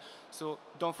relevant. So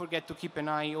don't forget to keep an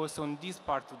eye also on this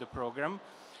part of the program.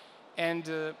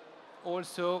 And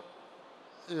also,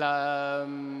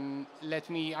 the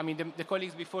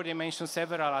colleagues before, they mentioned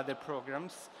several other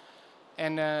programs.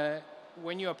 And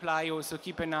when you apply, also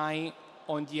keep an eye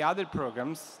on the other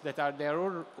programs they're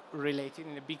all related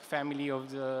in a big family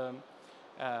of the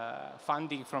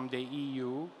funding from the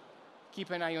EU.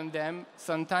 Keep an eye on them.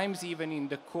 Sometimes even in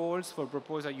the calls for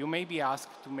proposal, you may be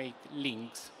asked to make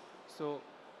links. So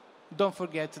don't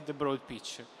forget the broad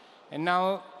picture. And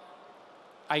now,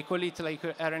 I call it like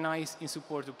RNIs in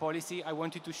support of policy. I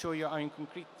wanted to show you how in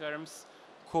concrete terms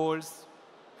calls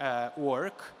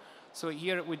work. So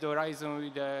here with the Horizon,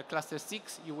 with the cluster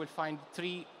 6, you will find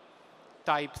 3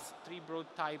 broad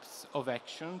types of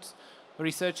actions.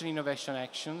 Research and innovation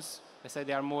actions. I said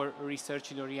they are more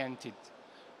research oriented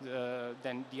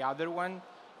than the other one.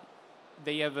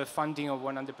 They have a funding of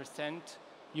 100%.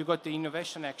 You got the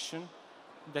innovation action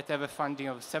that have a funding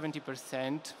of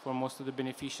 70% for most of the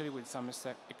beneficiaries, with some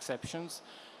exceptions.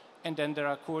 And then there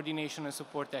are coordination and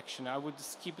support action. I would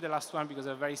skip the last one because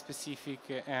they're very specific,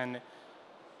 and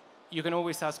you can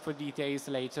always ask for details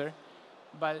later.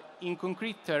 But in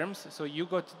concrete terms, so you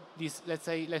got this,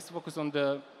 let's focus on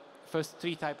the first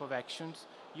 3 types of actions.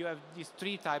 You have these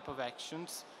 3 types of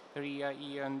actions, REA,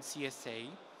 EISMEA, and CSA.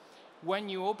 When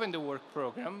you open the work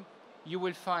program, you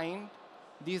will find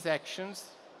these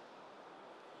actions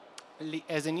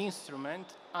as an instrument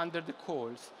under the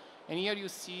calls. And here you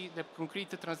see the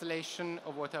concrete translation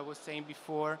of what I was saying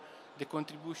before, the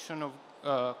contribution of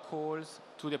calls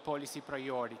to the policy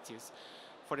priorities.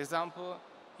 For example,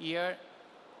 here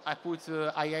I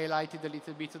highlighted a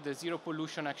little bit of the Zero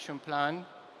Pollution Action Plan,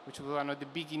 which was one of the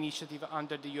big initiatives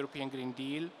under the European Green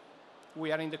Deal.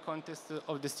 We are in the context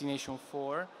of Destination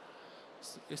 4.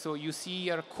 So you see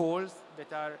here calls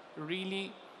that are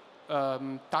really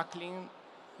tackling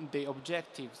the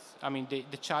objectives,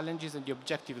 the challenges and the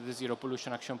objectives of the Zero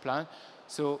Pollution Action Plan.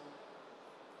 So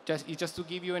just to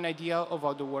give you an idea of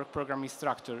how the work program is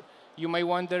structured. You may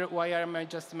wonder why am I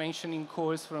just mentioning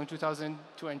calls from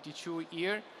 2022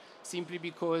 here, simply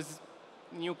because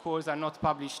new calls are not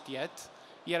published yet.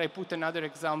 Here I put another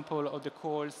example of the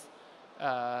calls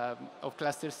of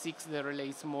Cluster 6 that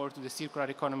relates more to the Circular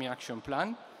Economy Action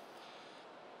Plan.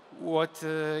 What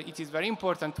it is very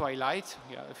important to highlight,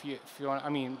 if you want,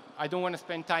 I don't want to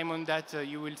spend time on that.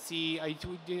 You will see,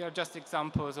 they are just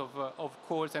examples of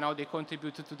calls and how they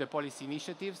contribute to the policy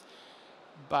initiatives.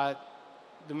 But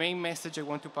the main message I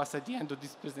want to pass at the end of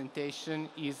this presentation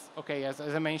is, okay, as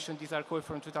I mentioned, these are calls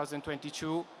from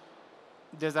 2022.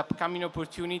 There's upcoming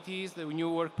opportunities. The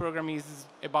new work program is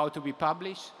about to be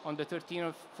published. On the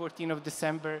 13th or 14th of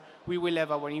December, we will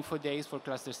have our info days for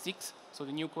Cluster 6. So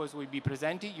the new calls will be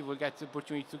presented. You will get the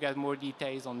opportunity to get more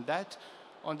details on that.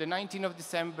 On the 19th of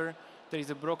December, there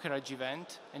is a brokerage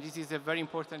event. And this is a very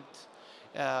important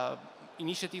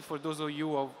initiative for those of you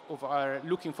who are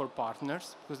looking for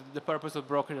partners, because the purpose of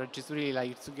brokerage is really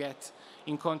like to get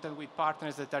in contact with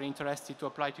partners that are interested to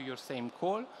apply to your same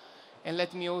call. And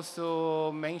let me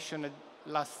also mention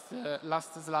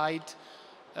last slide,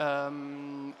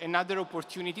 another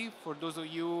opportunity for those of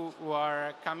you who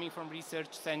are coming from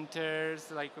research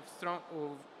centers, like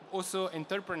also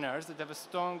entrepreneurs that have a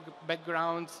strong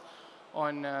background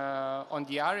on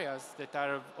the areas that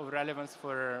are of relevance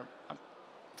for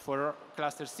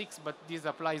Cluster 6, but this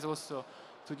applies also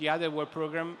to the other work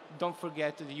program. Don't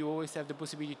forget that you always have the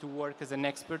possibility to work as an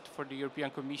expert for the European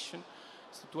Commission,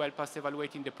 so to help us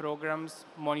evaluating the programs,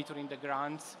 monitoring the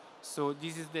grants. So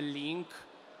this is the link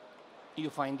you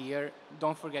find here.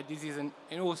 Don't forget, this is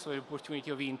also an opportunity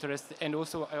of interest. And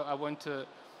also, I want to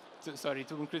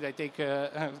conclude, I take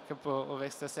a couple of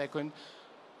extra seconds,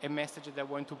 a message that I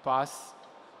want to pass.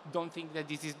 Don't think that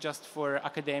this is just for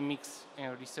academics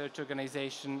and research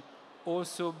organization.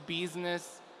 Also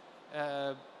business,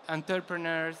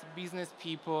 entrepreneurs, business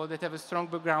people that have a strong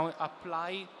background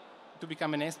apply to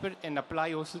become an expert and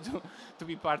apply also to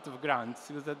be part of grants,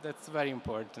 because that's very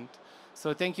important.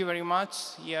 So thank you very much.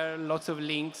 Here are lots of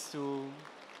links to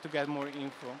get more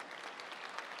info.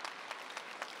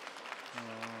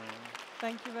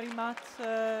 Thank you very much,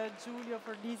 Giulio,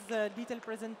 for this detailed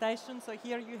presentation. So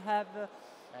here you have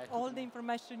all the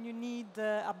information you need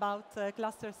about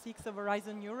Cluster 6 of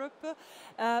Horizon Europe.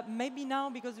 Maybe now,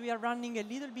 because we are running a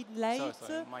little bit late,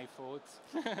 sorry, my fault.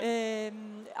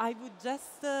 I would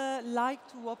just like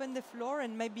to open the floor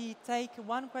and maybe take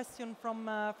one question from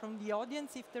the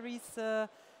audience. If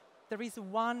there is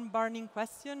one burning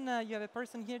question, you have a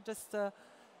person here, just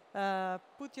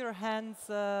put your hands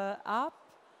up,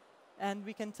 and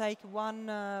we can take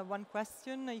one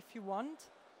question if you want.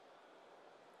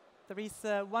 There is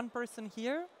one person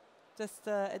here, just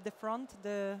at the front.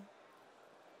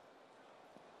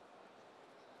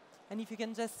 And if you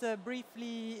can just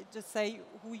briefly just say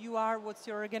who you are, what's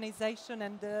your organization,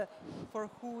 and for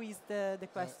who is the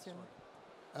question.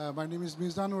 My name is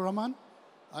Mizanur Rahman.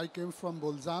 I came from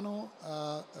Bolzano,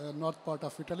 north part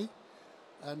of Italy,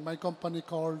 and my company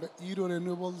called Euro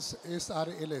Renewables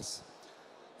SRLS.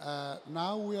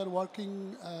 Now we are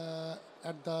working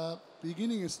at the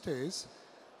beginning stage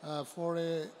for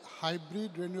a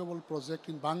hybrid renewable project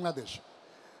in Bangladesh.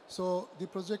 So the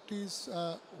project is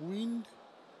wind,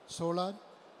 solar,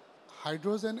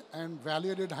 hydrogen, and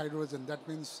value-added hydrogen. That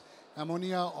means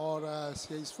ammonia or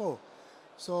CH4.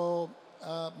 So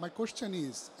my question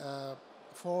is,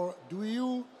 do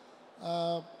you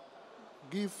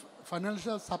give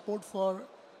financial support for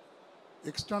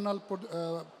external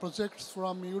projects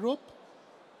from Europe?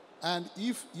 And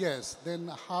if yes,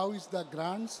 then how is the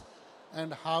grants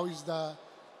and how is the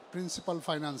principal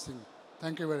financing?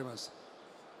 Thank you very much.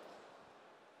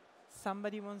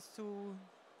 Somebody wants to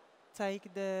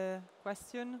take the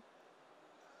question?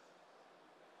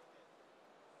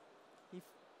 If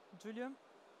Giulio?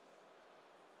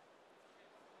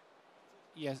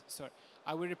 Yes, sorry.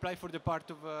 I will reply for the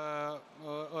part of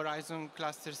Horizon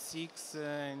Cluster 6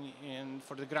 and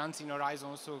for the grants in Horizon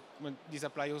also, when this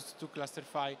applies also to Cluster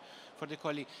 5 for the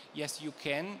colleague. Yes, you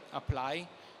can apply,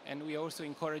 and we are also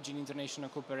encouraging international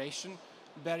cooperation.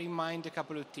 Bear in mind a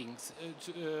couple of things.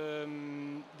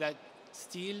 That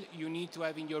still you need to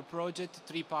have in your project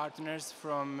 3 partners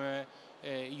from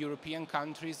European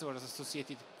countries or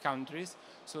associated countries.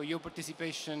 So your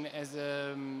participation as,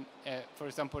 for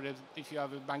example, if you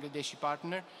have a Bangladeshi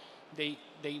partner, they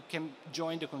can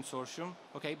join the consortium,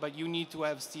 okay? But you need to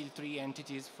have still 3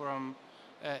 entities from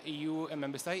EU and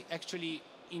member states. Actually,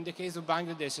 in the case of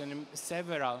Bangladesh and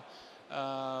several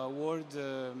world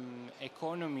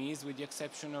economies, with the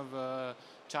exception of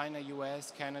China,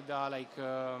 US, Canada, like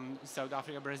South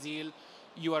Africa, Brazil,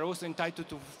 you are also entitled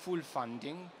to full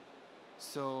funding.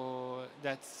 So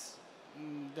that's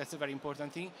a very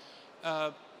important thing.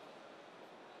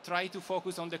 Try to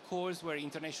focus on the calls where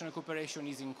international cooperation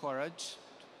is encouraged,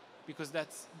 because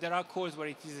there are calls where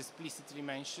it is explicitly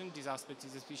mentioned, this aspect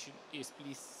is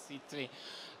explicitly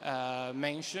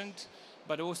mentioned,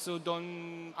 but also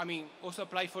also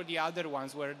apply for the other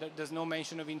ones where there's no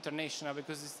mention of international,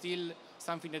 because it's still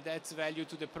something that adds value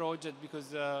to the project,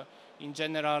 because in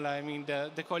general,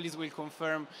 the colleagues will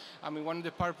confirm, one of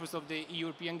the purposes of the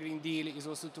European Green Deal is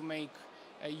also to make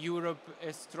Europe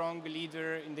a strong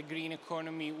leader in the green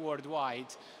economy worldwide.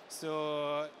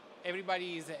 So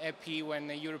everybody is happy when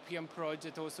a European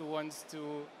project also wants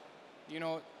to,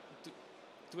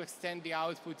 to extend the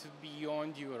output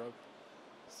beyond Europe.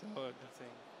 So that's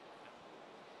it.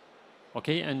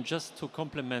 Okay, and just to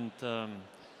complement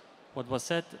what was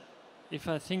said, if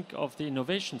I think of the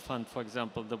Innovation Fund, for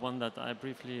example, the one that I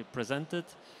briefly presented,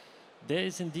 there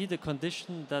is indeed a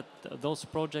condition that those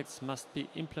projects must be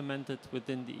implemented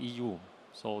within the EU.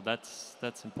 So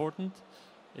that's important.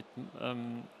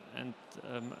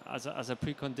 As a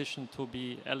precondition to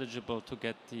be eligible to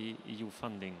get the EU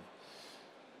funding.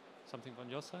 Something on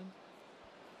your side?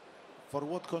 For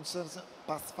what concerns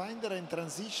Pathfinder and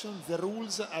Transition, the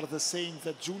rules are the same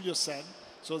that Giulio said.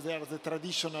 So they are the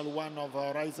traditional one of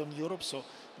Horizon Europe. So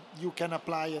you can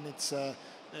apply and it's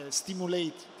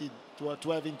stimulated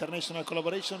to have international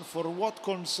collaboration. For what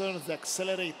concerns the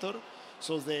accelerator,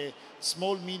 so the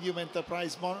small medium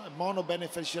enterprise mono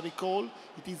beneficiary call,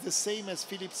 it is the same as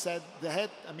Philip said.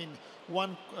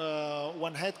 One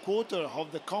headquarter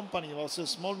of the company, also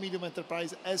small medium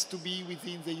enterprise, has to be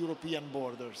within the European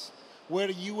borders, where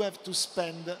you have to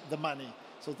spend the money.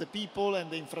 So the people and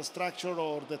the infrastructure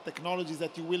or the technologies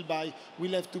that you will buy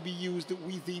will have to be used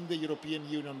within the European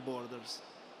Union borders.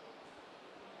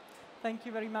 Thank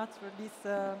you very much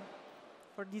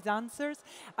for these answers.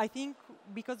 I think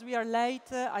because we are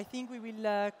late, I think we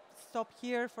will stop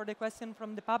here for the question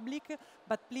from the public,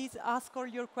 but please ask all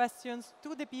your questions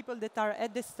to the people that are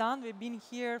at the stand. We've been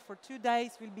here for 2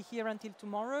 days, we'll be here until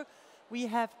tomorrow. We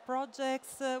have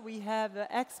projects, we have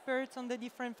experts on the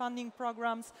different funding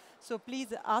programs, so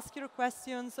please ask your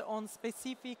questions on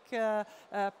specific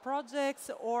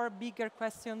projects or bigger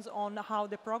questions on how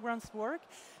the programs work.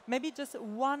 Maybe just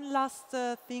one last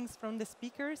things from the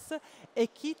speakers. A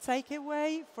key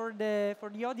takeaway for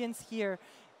the audience here.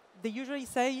 They usually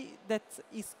say that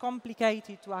it's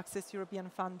complicated to access European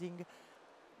funding.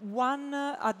 One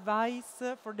advice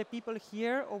for the people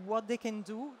here of what they can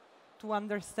do to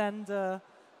understand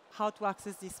how to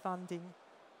access this funding?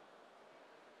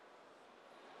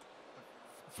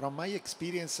 From my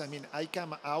experience, I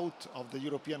come out of the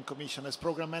European Commission as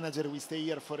program manager. We stay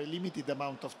here for a limited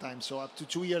amount of time. So up to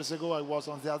 2 years ago, I was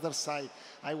on the other side.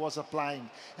 I was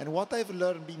applying. And what I've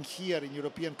learned being here in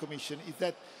European Commission is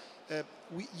that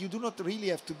you do not really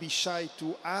have to be shy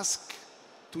to ask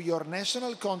to your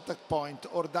national contact point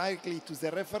or directly to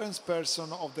the reference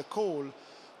person of the call,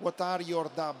 what are your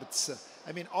doubts?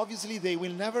 Obviously they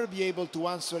will never be able to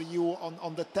answer you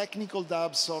on the technical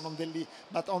doubts or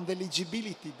but on the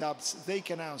eligibility doubts they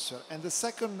can answer. And the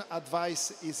second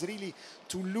advice is really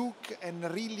to look and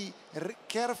really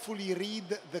carefully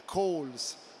read the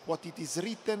calls, what it is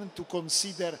written, to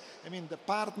consider, the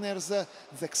partners, the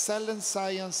excellent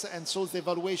science, and so the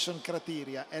evaluation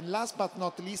criteria. And last but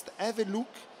not least, have a look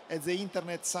at the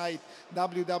internet site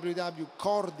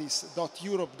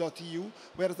www.cordis.europe.eu,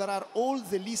 where there are all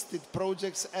the listed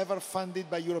projects ever funded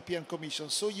by European Commission.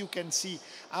 So you can see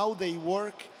how they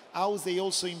work, how they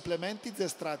also implemented the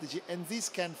strategy, and this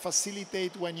can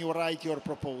facilitate when you write your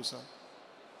proposal.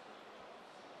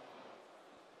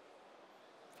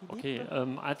 Okay,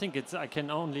 I think I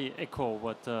can only echo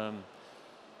what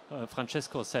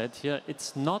Francesco said here.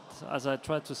 It's not, as I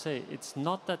tried to say, it's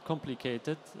not that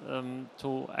complicated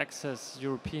to access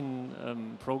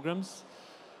European programs.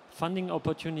 Funding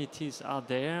opportunities are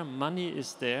there, money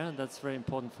is there, that's very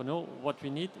important for know. What we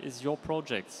need is your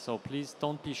projects, so please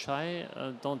don't be shy,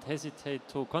 don't hesitate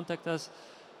to contact us.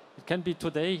 It can be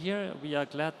today here. We are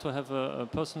glad to have a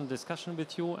personal discussion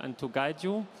with you and to guide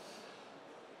you.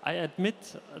 I admit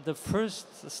the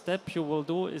first step you will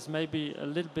do is maybe a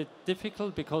little bit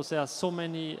difficult because there are so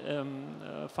many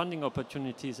funding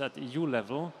opportunities at EU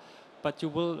level, but you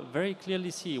will very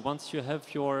clearly see once you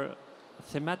have your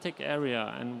thematic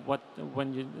area and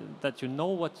that you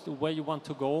know where you want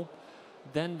to go,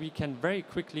 then we can very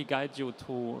quickly guide you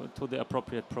to the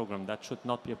appropriate program. That should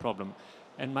not be a problem.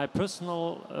 And my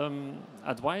personal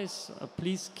advice,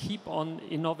 please keep on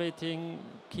innovating,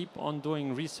 keep on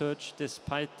doing research,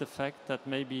 despite the fact that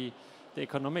maybe the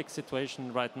economic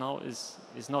situation right now is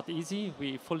not easy.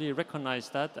 We fully recognize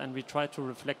that, and we try to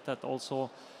reflect that also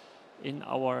in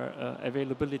our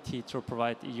availability to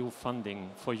provide EU funding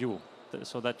for you,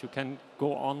 so that you can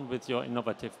go on with your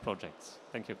innovative projects.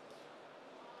 Thank you.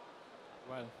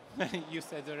 Well, you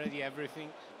said already everything.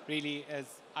 Really, as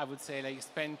I would say,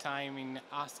 spend time in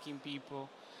asking people,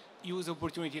 use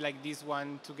opportunity like this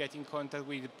one to get in contact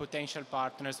with potential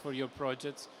partners for your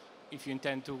projects. If you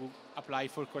intend to apply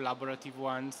for collaborative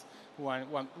ones,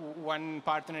 one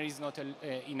partner is not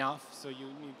enough, so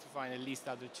you need to find at least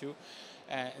other two.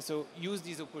 So use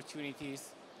these opportunities,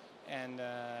 and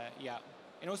yeah.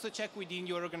 And also check within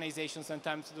your organization.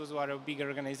 Sometimes those who are a bigger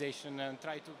organization, and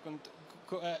try to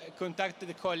contact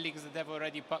the colleagues that have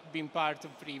already been part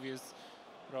of previous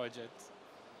projects.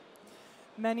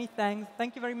 Many thanks.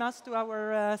 Thank you very much to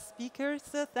our speakers.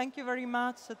 Thank you very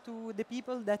much to the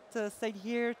people that stayed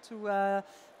here to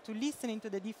listen to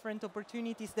the different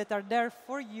opportunities that are there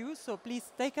for you. So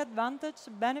please take advantage,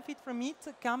 benefit from it,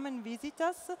 come and visit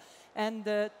us, and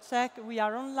check. We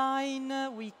are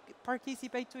online, we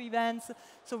participate to events,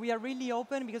 so we are really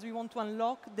open because we want to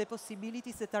unlock the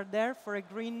possibilities that are there for a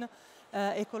green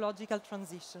ecological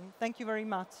transition. Thank you very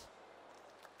much.